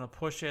 they didn't want to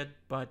push it,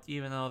 but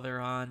even though they're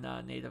on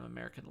Native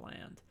American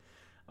land.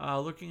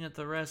 Looking at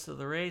the rest of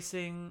the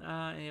racing,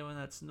 anyone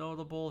that's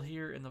notable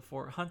here in the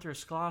Hunter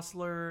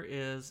Schlossler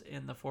is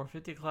in the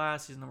 450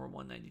 class. He's number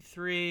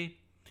 193.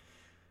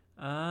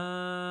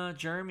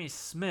 Jeremy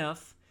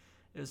Smith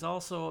is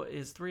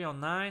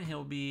 309.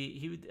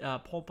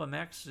 Pulpam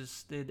X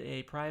just did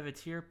a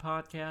privateer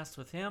podcast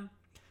with him.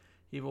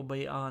 He will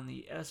be on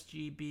the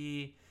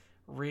SGB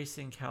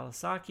Racing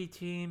Kawasaki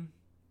team.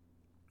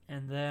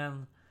 And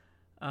then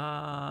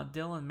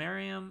Dylan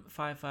Merriam,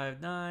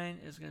 559,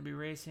 is going to be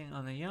racing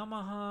on the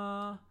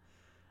Yamaha.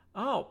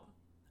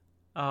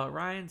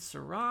 Ryan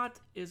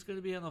Surratt is going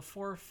to be on the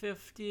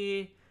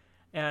 450.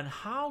 And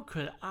how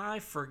could I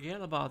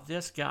forget about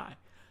this guy?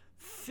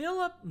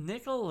 Philip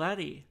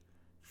Nicoletti.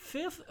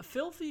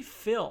 Filthy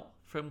Phil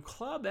from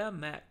Club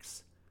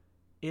MX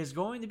is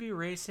going to be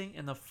racing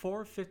in the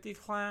 450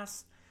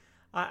 class.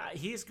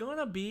 He's going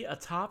to be a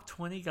top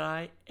 20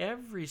 guy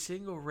every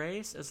single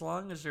race as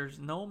long as there's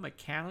no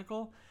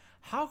mechanical.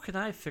 How can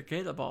I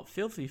forget about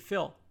Filthy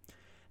Phil?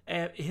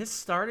 His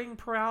starting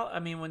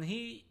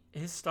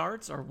his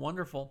starts are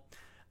wonderful.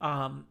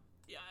 Whenever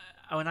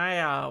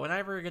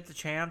I get the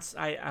chance,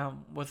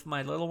 with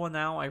my little one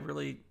now, I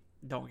really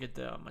don't get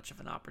much of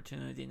an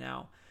opportunity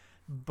now.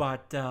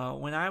 But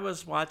when I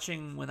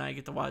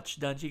get to watch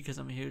Dungey, because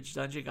I'm a huge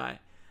Dungey guy,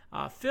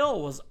 Phil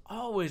was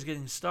always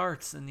getting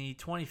starts in the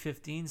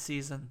 2015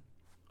 season,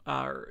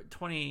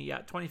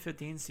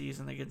 2015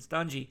 season against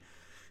Dungey.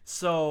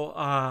 So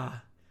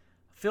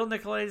Phil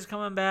Nicoletti is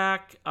coming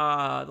back.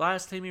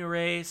 Last time he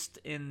raced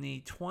in the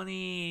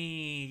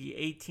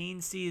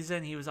 2018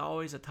 season, he was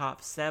always a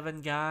top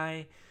 7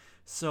 guy.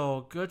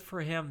 So good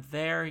for him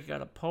there. He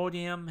got a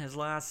podium his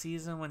last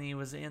season when he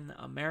was in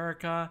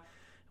America,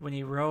 when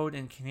he rode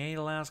in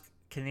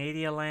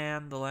Canada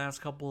Land the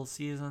last couple of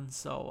seasons.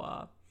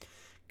 So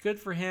good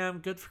for him.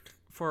 Good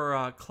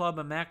for Club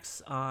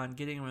MX on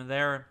getting him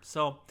there.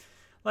 So,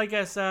 like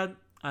I said,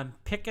 I'm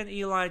picking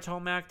Eli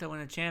Tomac to win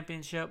a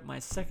championship. My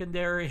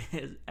secondary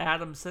is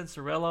Adam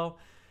Cincerillo.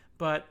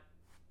 But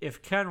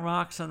if Ken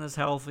Roxon is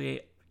healthy,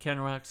 Ken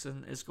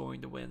Roxon is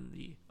going to win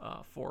the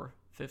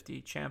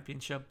 450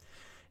 championship.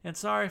 And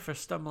sorry for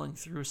stumbling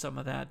through some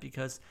of that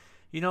because,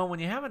 when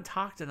you haven't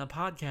talked in a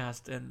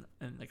podcast in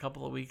a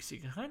couple of weeks, you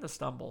can kind of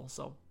stumble.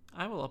 So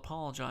I will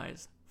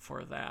apologize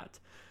for that.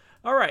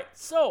 All right,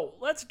 so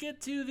let's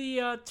get to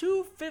the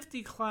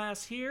 250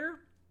 class here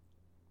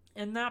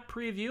in that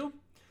preview.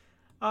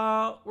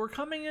 We're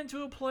coming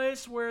into a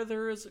place where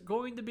there is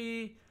going to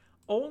be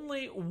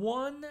only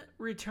one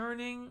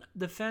returning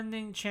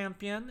defending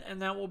champion,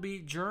 and that will be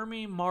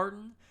Jeremy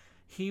Martin.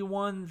 He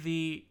won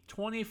the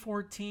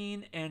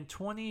 2014 and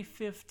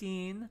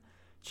 2015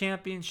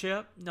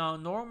 championship. Now,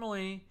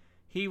 normally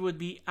he would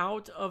be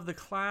out of the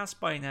class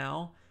by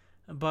now,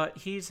 but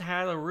he's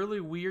had a really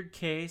weird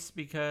case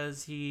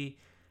because he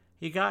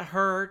got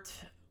hurt,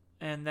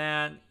 and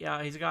then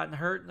he's gotten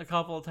hurt a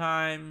couple of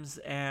times,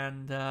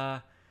 and he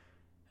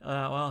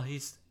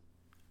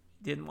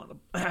didn't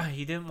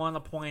want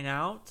to point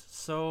out.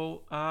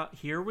 So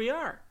here we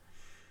are.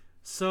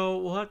 So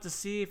we'll have to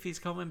see if he's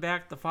coming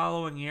back the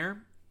following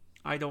year.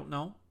 I don't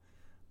know,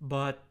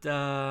 but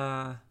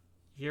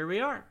here we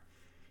are.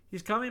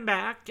 He's coming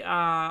back.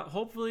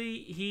 Hopefully,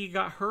 he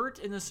got hurt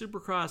in the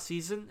Supercross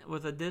season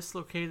with a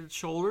dislocated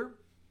shoulder.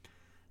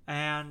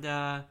 And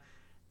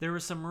there were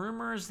some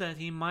rumors that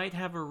he might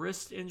have a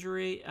wrist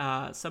injury.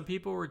 Some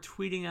people were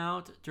tweeting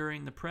out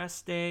during the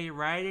press day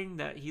riding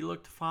that he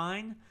looked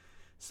fine.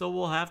 So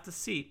we'll have to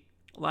see.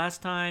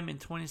 Last time in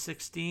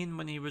 2016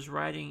 when he was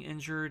riding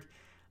injured,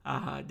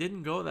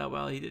 didn't go that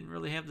well. He didn't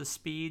really have the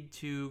speed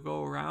to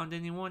go around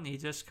anyone. He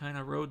just kind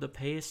of rode the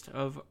pace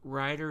of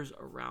riders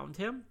around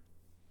him.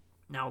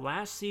 Now,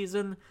 last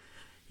season,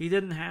 he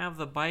didn't have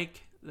the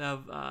bike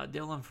of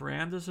Dylan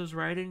Ferrandis was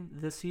riding.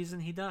 This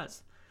season, he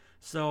does.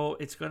 So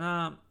it's going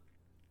to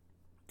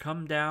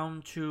come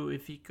down to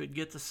if he could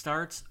get the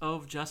starts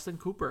of Justin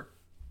Cooper.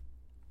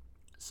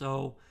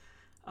 So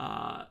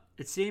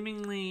it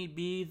seemingly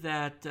be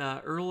that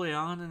early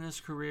on in his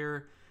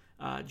career,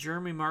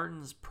 Jeremy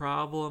Martin's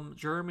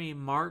problems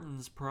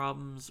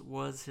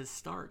was his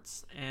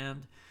starts.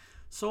 And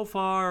so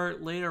far,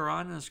 later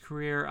on in his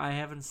career, I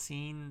haven't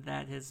seen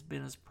that has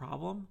been his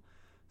problem.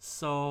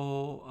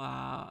 So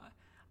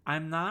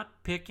I'm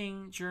not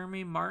picking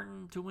Jeremy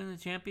Martin to win the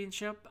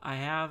championship. I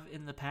have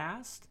in the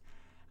past.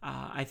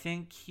 I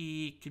think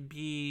he could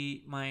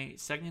be my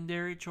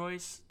secondary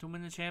choice to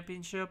win the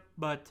championship,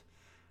 but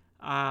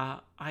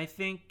I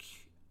think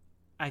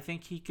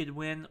he could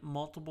win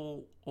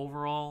multiple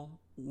overall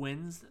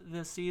wins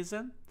this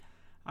season.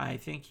 I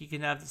think he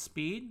can have the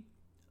speed,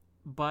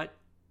 but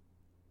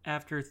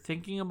after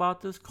thinking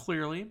about this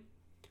clearly,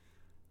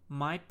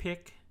 my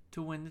pick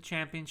to win the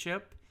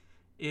championship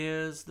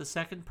is the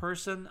second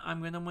person I'm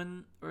going to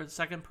win, or the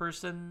second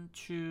person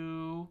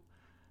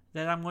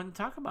that I'm going to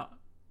talk about,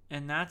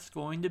 and that's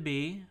going to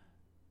be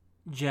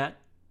Jet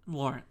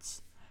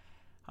Lawrence.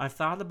 I've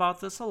thought about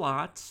this a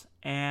lot,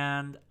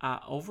 and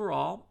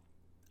overall,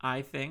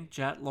 I think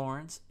Jet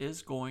Lawrence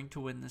is going to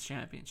win this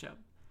championship.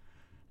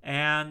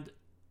 And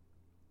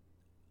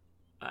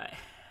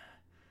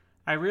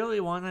I really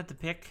wanted to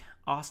pick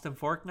Austin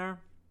Forkner,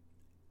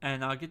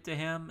 and I'll get to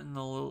him in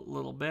a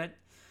little bit.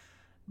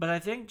 But I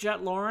think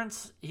Jet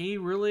Lawrence, he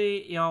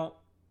really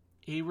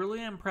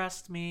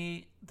impressed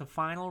me the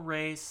final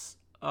race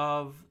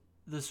of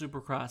the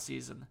Supercross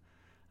season.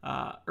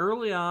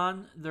 Early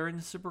on during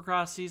the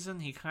Supercross season,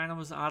 he kind of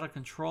was out of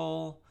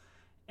control,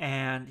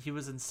 and he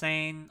was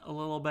insane a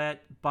little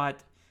bit,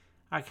 but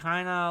I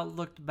kind of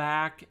looked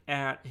back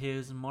at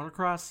his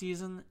motocross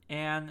season,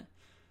 and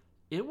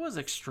it was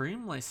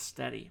extremely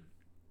steady.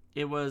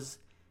 He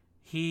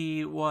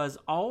was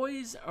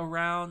always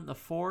around the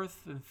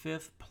 4th and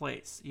 5th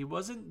place. He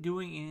wasn't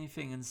doing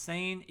anything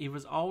insane. He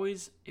was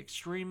always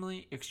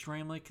extremely,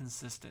 extremely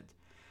consistent.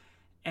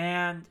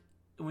 And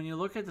when you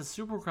look at the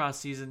Supercross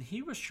season,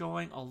 he was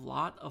showing a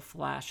lot of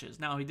flashes.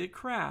 Now, he did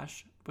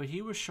crash, but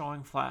he was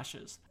showing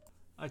flashes.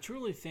 I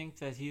truly think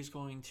that he's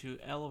going to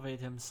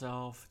elevate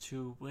himself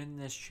to win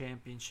this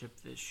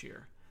championship this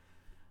year.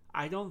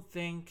 I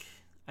think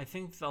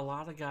a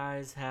lot of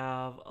guys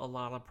have a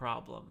lot of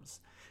problems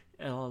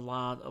and a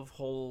lot of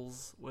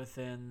holes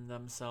within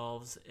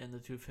themselves in the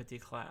 250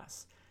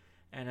 class.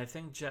 And I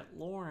think Jet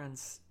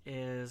Lawrence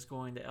is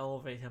going to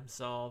elevate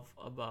himself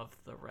above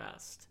the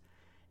rest.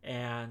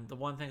 And the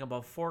one thing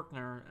about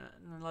Forkner,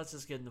 let's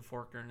just get into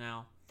Forkner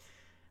now.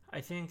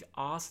 I think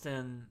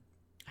Austin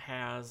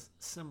has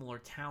similar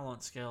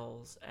talent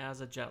skills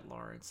as a Jet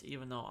Lawrence,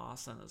 even though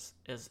Austin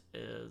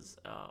is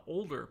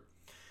older.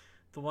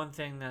 The one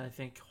thing that I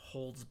think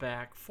holds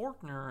back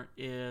Forkner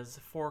is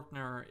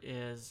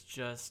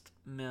just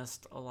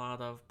missed a lot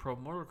of pro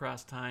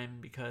motocross time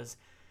because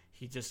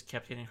he just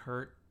kept getting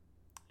hurt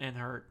and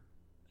hurt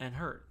and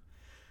hurt.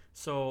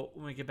 So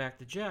when we get back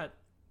to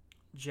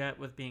Jet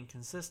with being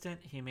consistent,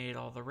 he made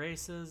all the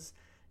races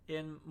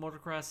in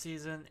motocross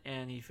season,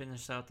 and he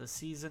finished out the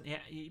season. Yeah,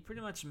 he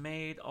pretty much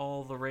made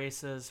all the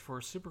races for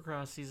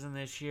Supercross season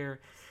this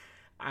year.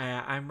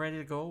 I'm ready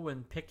to go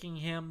when picking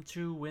him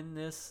to win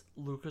this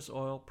Lucas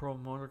Oil Pro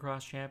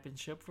Motocross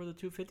Championship for the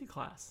 250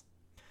 class.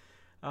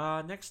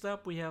 Next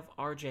up, we have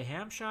RJ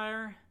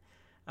Hampshire.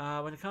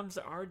 When it comes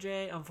to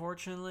RJ,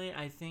 unfortunately,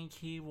 I think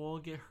he will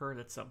get hurt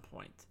at some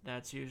point.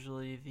 That's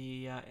usually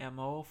the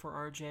MO for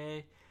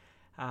RJ.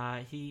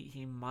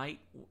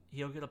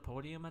 He'll get a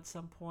podium at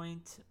some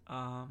point.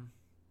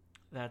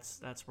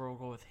 That's where we'll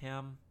go with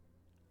him.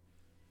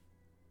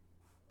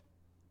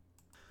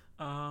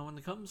 When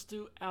it comes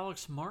to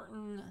Alex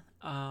Martin,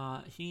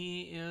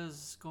 he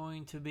is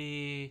going to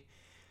be,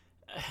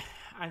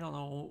 I don't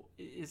know,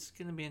 it's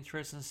going to be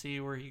interesting to see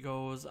where he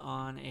goes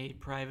on a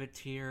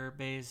privateer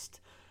based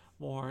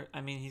more.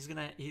 I mean, he's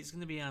gonna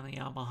be on a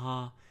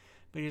Yamaha,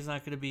 but he's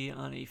not going to be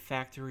on a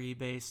factory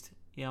based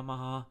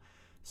Yamaha.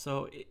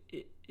 So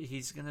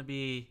he's going to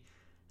be,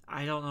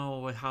 I don't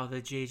know how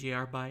the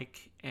JGR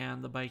bike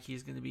and the bike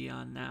he's going to be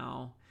on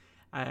now.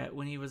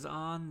 When he was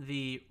on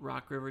the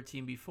Rock River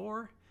team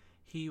before,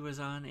 he was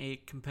on a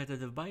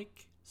competitive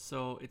bike.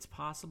 So it's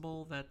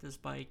possible that this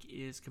bike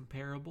is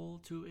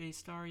comparable to a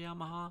Star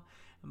Yamaha,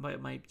 but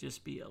it might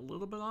just be a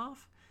little bit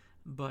off.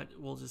 But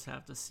we'll just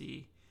have to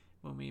see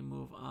when we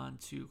move on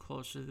to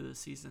closer to the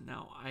season.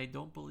 Now, I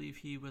don't believe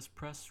he was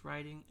press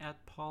riding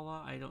at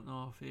Paula. I don't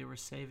know if they were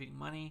saving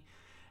money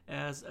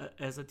as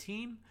a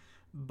team,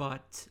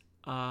 but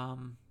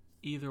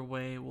either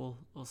way, we'll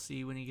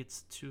see when he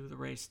gets to the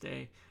race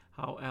day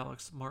how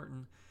Alex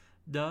Martin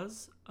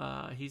does.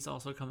 He's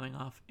also coming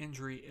off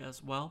injury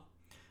as well.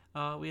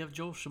 We have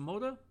Joe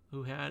Shimoda,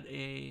 who had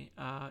a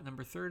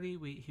number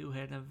 30, who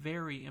had a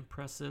very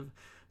impressive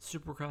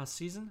Supercross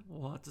season.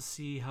 We'll have to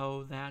see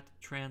how that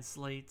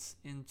translates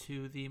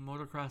into the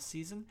motocross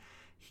season.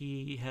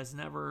 He has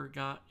never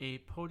got a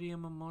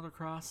podium in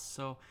motocross,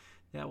 so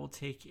that will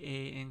take an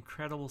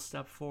incredible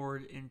step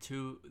forward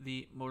into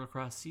the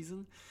motocross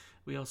season.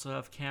 We also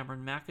have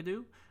Cameron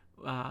McAdoo,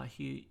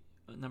 he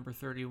number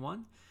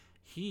 31.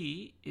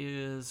 He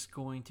is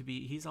going to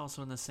be, he's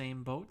also in the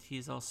same boat.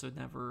 He's also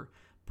never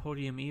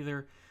podium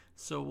either.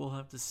 So we'll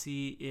have to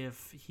see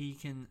if he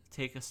can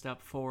take a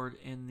step forward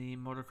in the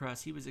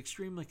motocross. He was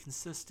extremely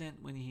consistent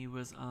when he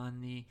was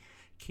on the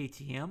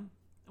KTM,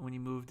 when he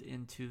moved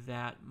into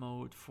that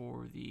mode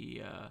for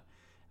the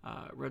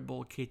Red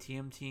Bull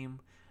KTM team.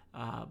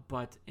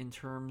 But in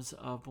terms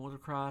of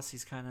motocross,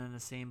 he's kind of in the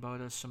same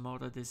boat as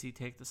Shimoda. Does he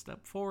take the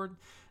step forward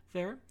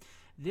there?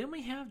 Then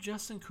we have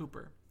Justin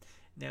Cooper.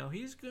 Now,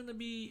 he's going to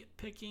be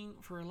picking,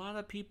 for a lot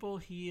of people,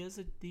 he is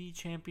the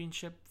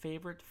championship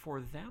favorite for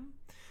them.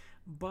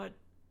 But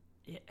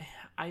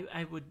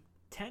I would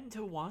tend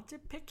to want to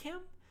pick him.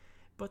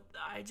 But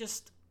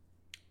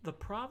the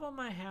problem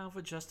I have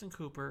with Justin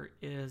Cooper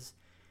is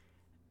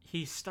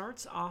he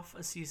starts off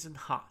a season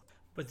hot,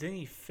 but then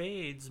he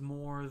fades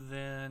more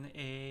than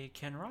a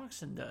Ken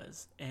Roczen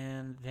does.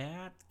 And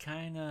that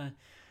kind of,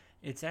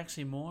 it's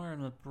actually more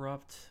an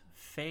abrupt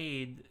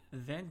fade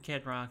than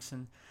Ken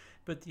Roczen.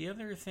 But the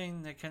other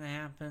thing that kind of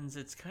happens,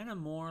 it's kind of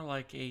more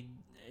like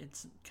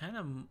it's kind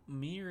of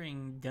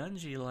mirroring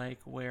Dungey-like,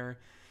 where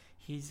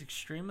he's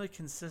extremely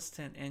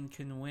consistent and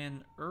can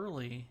win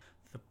early.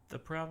 The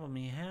problem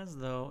he has,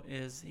 though,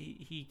 is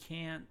he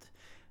can't,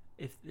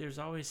 if there's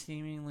always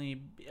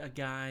seemingly a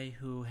guy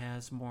who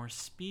has more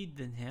speed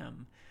than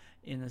him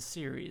in a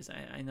series.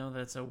 I know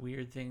that's a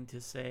weird thing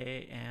to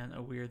say and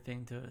a weird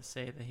thing to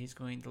say that he's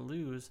going to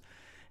lose,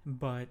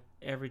 but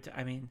every time,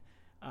 I mean,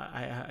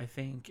 I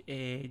think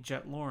a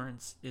Jet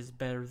Lawrence is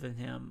better than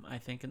him. I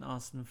think an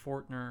Austin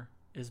Fortner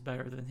is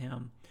better than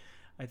him.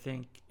 I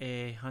think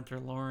a Hunter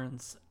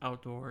Lawrence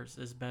outdoors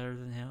is better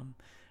than him.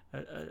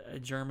 A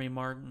Jeremy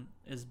Martin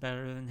is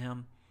better than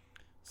him.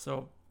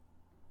 So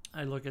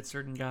I look at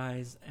certain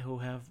guys who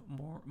have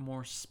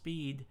more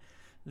speed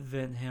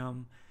than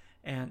him,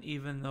 and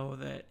even though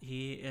that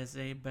he is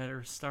a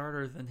better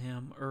starter than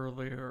him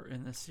earlier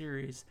in the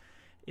series,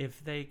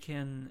 if they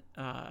can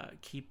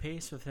keep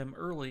pace with him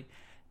early.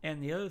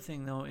 And the other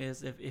thing, though,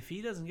 is if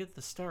he doesn't get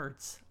the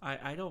starts,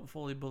 I don't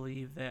fully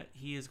believe that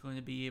he is going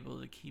to be able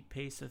to keep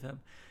pace with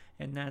him.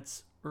 And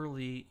that's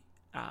early.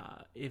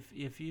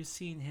 If you've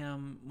seen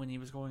him when he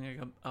was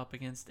going up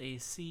against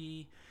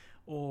AC,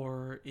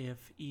 or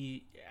if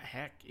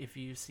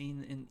you've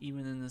seen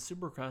even in the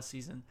Supercross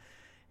season,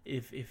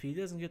 if he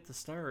doesn't get the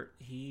start,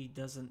 he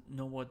doesn't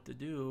know what to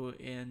do,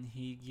 and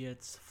he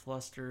gets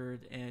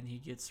flustered and he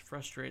gets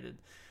frustrated.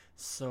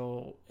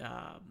 So,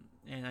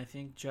 and I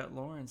think Jet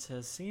Lawrence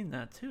has seen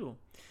that too.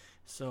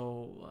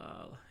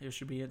 So it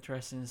should be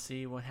interesting to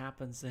see what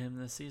happens to him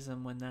this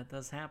season when that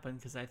does happen,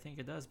 because I think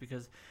it does,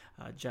 because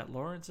Jet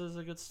Lawrence is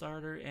a good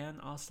starter and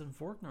Austin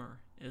Forkner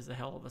is a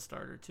hell of a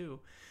starter too.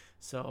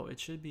 So it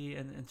should be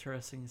an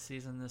interesting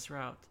season this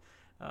route.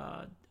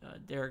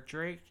 Derek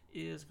Drake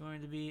is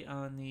going to be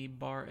on the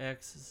Bar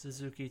X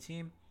Suzuki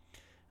team.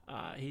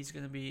 He's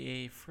going to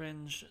be a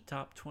fringe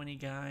top 20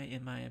 guy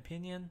in my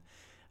opinion.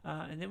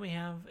 And then we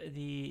have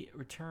the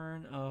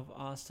return of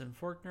Austin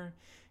Forkner.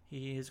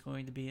 He is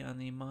going to be on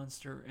the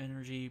Monster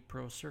Energy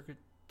Pro Circuit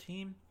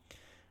team.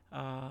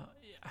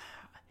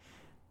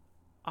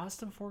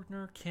 Austin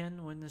Forkner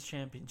can win this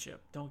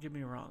championship. Don't get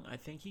me wrong. I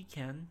think he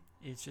can.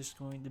 It's just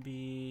going to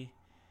be...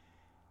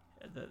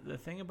 The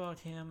thing about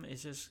him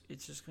is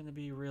it's just going to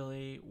be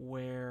really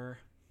where...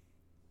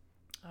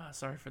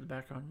 sorry for the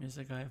background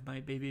music. I have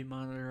my baby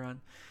monitor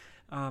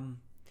on.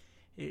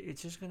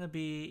 It's just going to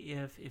be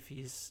if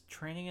he's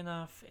training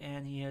enough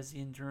and he has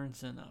the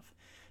endurance enough.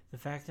 The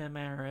fact of the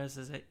matter is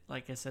that,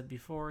 like I said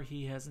before,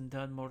 he hasn't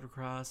done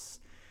motocross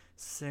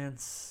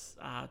since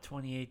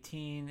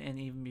 2018, and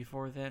even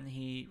before then,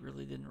 he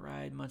really didn't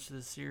ride much of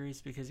the series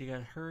because he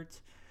got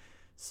hurt.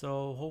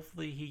 So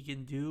hopefully he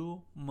can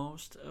do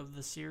most of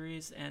the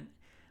series. And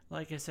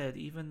like I said,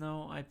 even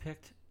though I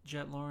picked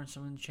Jet Lawrence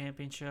to win the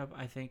championship,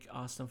 I think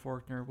Austin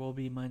Forkner will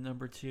be my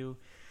number 2.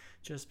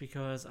 Just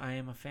because I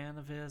am a fan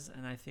of his,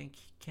 and I think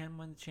he can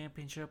win the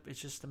championship.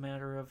 It's just a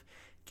matter of,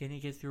 can he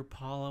get through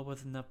Paula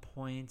with enough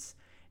points,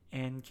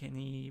 and can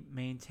he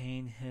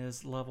maintain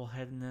his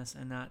level-headedness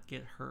and not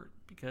get hurt?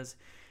 Because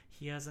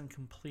he hasn't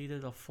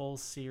completed a full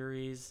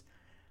series.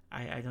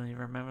 I don't even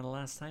remember the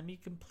last time he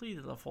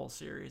completed a full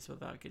series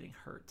without getting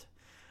hurt.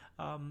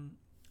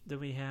 Then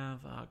we have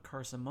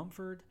Carson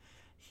Mumford.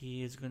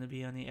 He is going to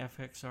be on the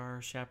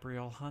FXR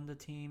Chaparral Honda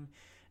team.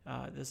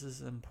 This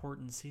is an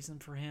important season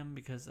for him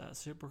because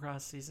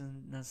Supercross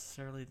season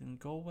necessarily didn't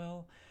go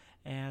well,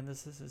 and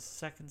this is his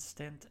second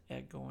stint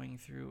at going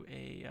through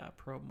a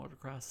pro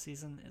motocross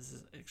season. This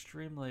is an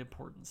extremely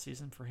important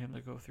season for him to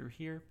go through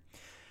here.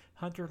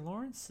 Hunter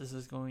Lawrence, this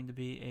is going to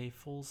be a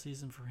full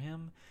season for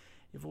him.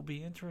 It will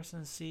be interesting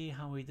to see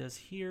how he does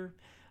here.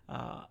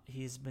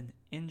 He's been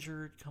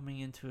injured coming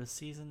into a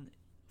season,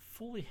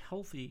 fully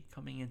healthy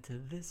coming into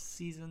this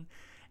season,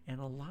 and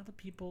a lot of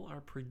people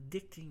are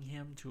predicting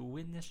him to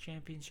win this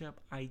championship.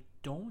 I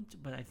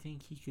don't, but I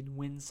think he could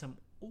win some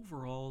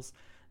overalls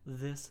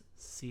this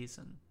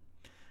season.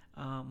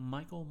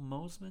 Michael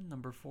Mosman,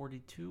 number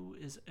 42,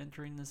 is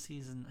entering the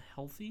season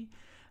healthy.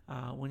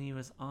 When he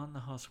was on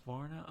the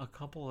Husqvarna a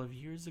couple of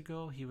years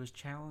ago, he was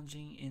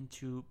challenging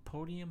into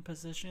podium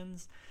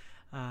positions.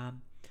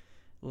 Um,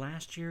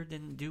 Last year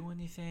didn't do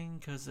anything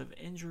because of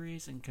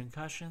injuries and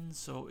concussions,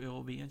 so it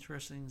will be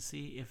interesting to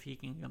see if he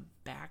can come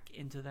back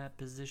into that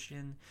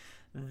position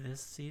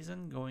this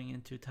season, going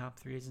into top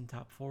threes and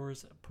top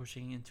fours,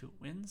 pushing into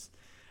wins.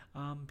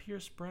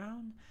 Pierce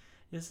Brown,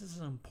 this is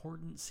an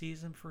important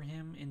season for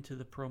him into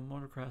the pro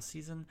motocross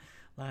season.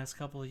 Last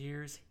couple of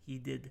years, he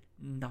did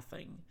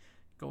nothing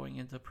going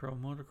into pro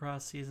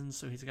motocross season,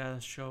 so he's got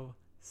to show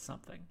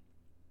something.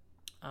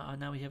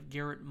 Now we have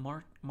Garrett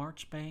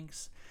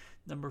Marchbanks,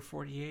 number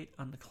 48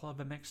 on the Club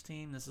MX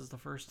team. This is the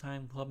first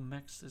time Club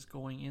MX is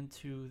going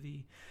into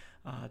the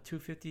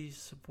 250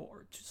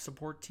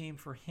 support team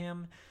for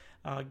him.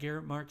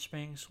 Garrett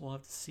Marchbanks, we'll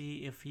have to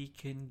see if he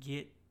can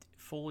get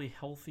fully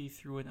healthy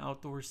through an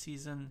outdoor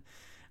season.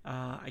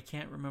 I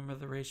can't remember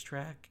the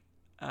racetrack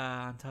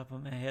on top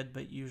of my head,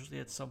 but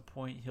usually at some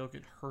point he'll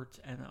get hurt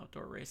at an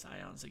outdoor race.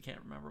 I honestly can't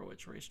remember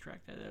which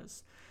racetrack that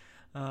is.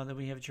 Then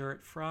we have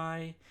Jarrett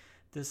Fry.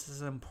 This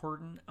is an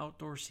important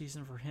outdoor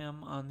season for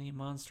him on the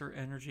Monster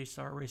Energy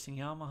Star Racing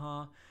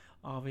Yamaha.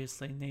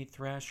 Obviously, Nate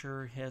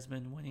Thrasher has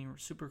been winning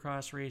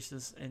Supercross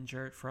races, and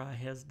Jarrett Fry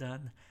has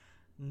done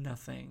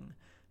nothing.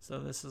 So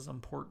this is an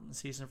important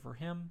season for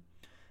him.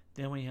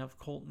 Then we have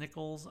Colt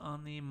Nichols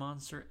on the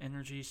Monster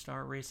Energy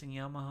Star Racing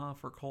Yamaha.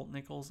 For Colt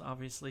Nichols,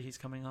 obviously he's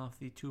coming off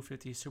the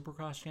 250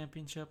 Supercross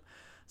Championship.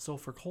 So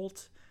for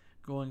Colt,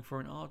 going for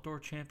an outdoor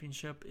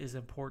championship is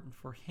important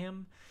for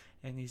him,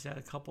 and he's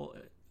had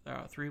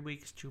 3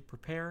 weeks to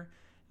prepare.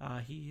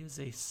 He is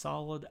a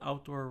solid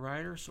outdoor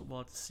rider, so we'll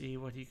have to see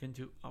what he can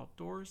do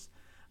outdoors.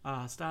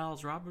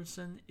 Styles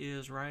Robertson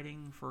is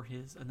riding for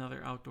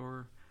another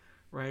outdoor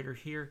rider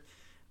here.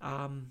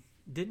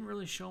 Didn't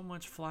really show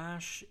much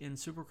flash in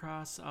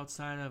Supercross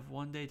outside of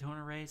one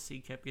Daytona race. He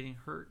kept getting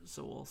hurt,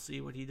 so we'll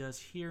see what he does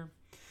here.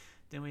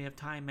 Then we have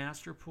Ty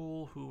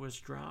Masterpool, who was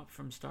dropped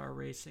from Star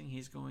Racing.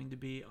 He's going to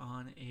be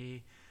on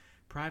a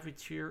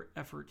privateer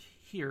effort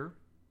here,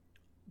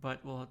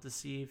 but we'll have to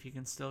see if he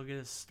can still get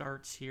his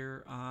starts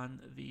here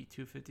on the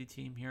 250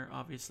 team here.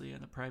 Obviously,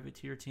 on the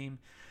privateer team,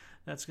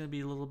 that's going to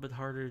be a little bit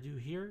harder to do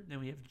here. Then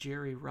we have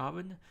Jerry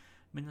Robin,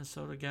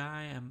 Minnesota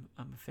guy. I'm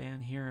a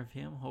fan here of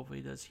him.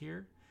 Hopefully he does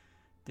here.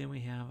 Then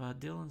we have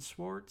Dylan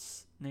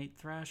Swartz, Nate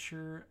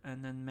Thrasher,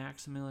 and then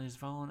Maximilian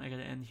Vallon. I got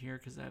to end here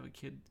because I have a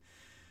kid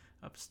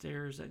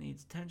upstairs that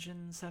needs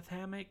attention. Seth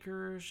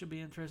Hamaker should be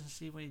interesting to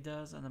see what he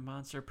does on the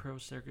Monster Pro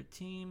Circuit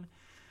team.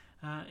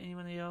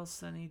 Anybody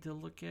else I need to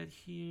look at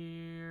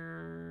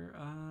here?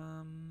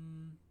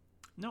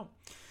 No.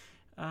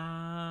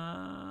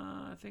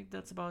 I think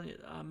that's about it.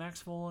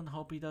 Max Volan,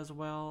 hope he does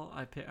well.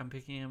 I'm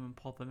picking him in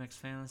Pulp MX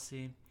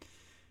Fantasy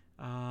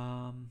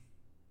on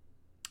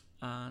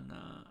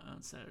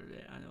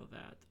Saturday. I know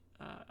that.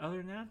 Other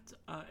than that,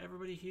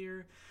 everybody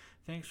here,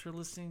 thanks for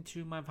listening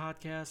to my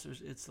podcast.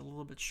 It's a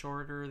little bit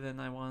shorter than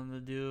I wanted to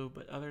do,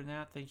 but other than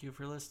that, thank you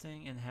for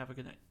listening and have a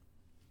good night.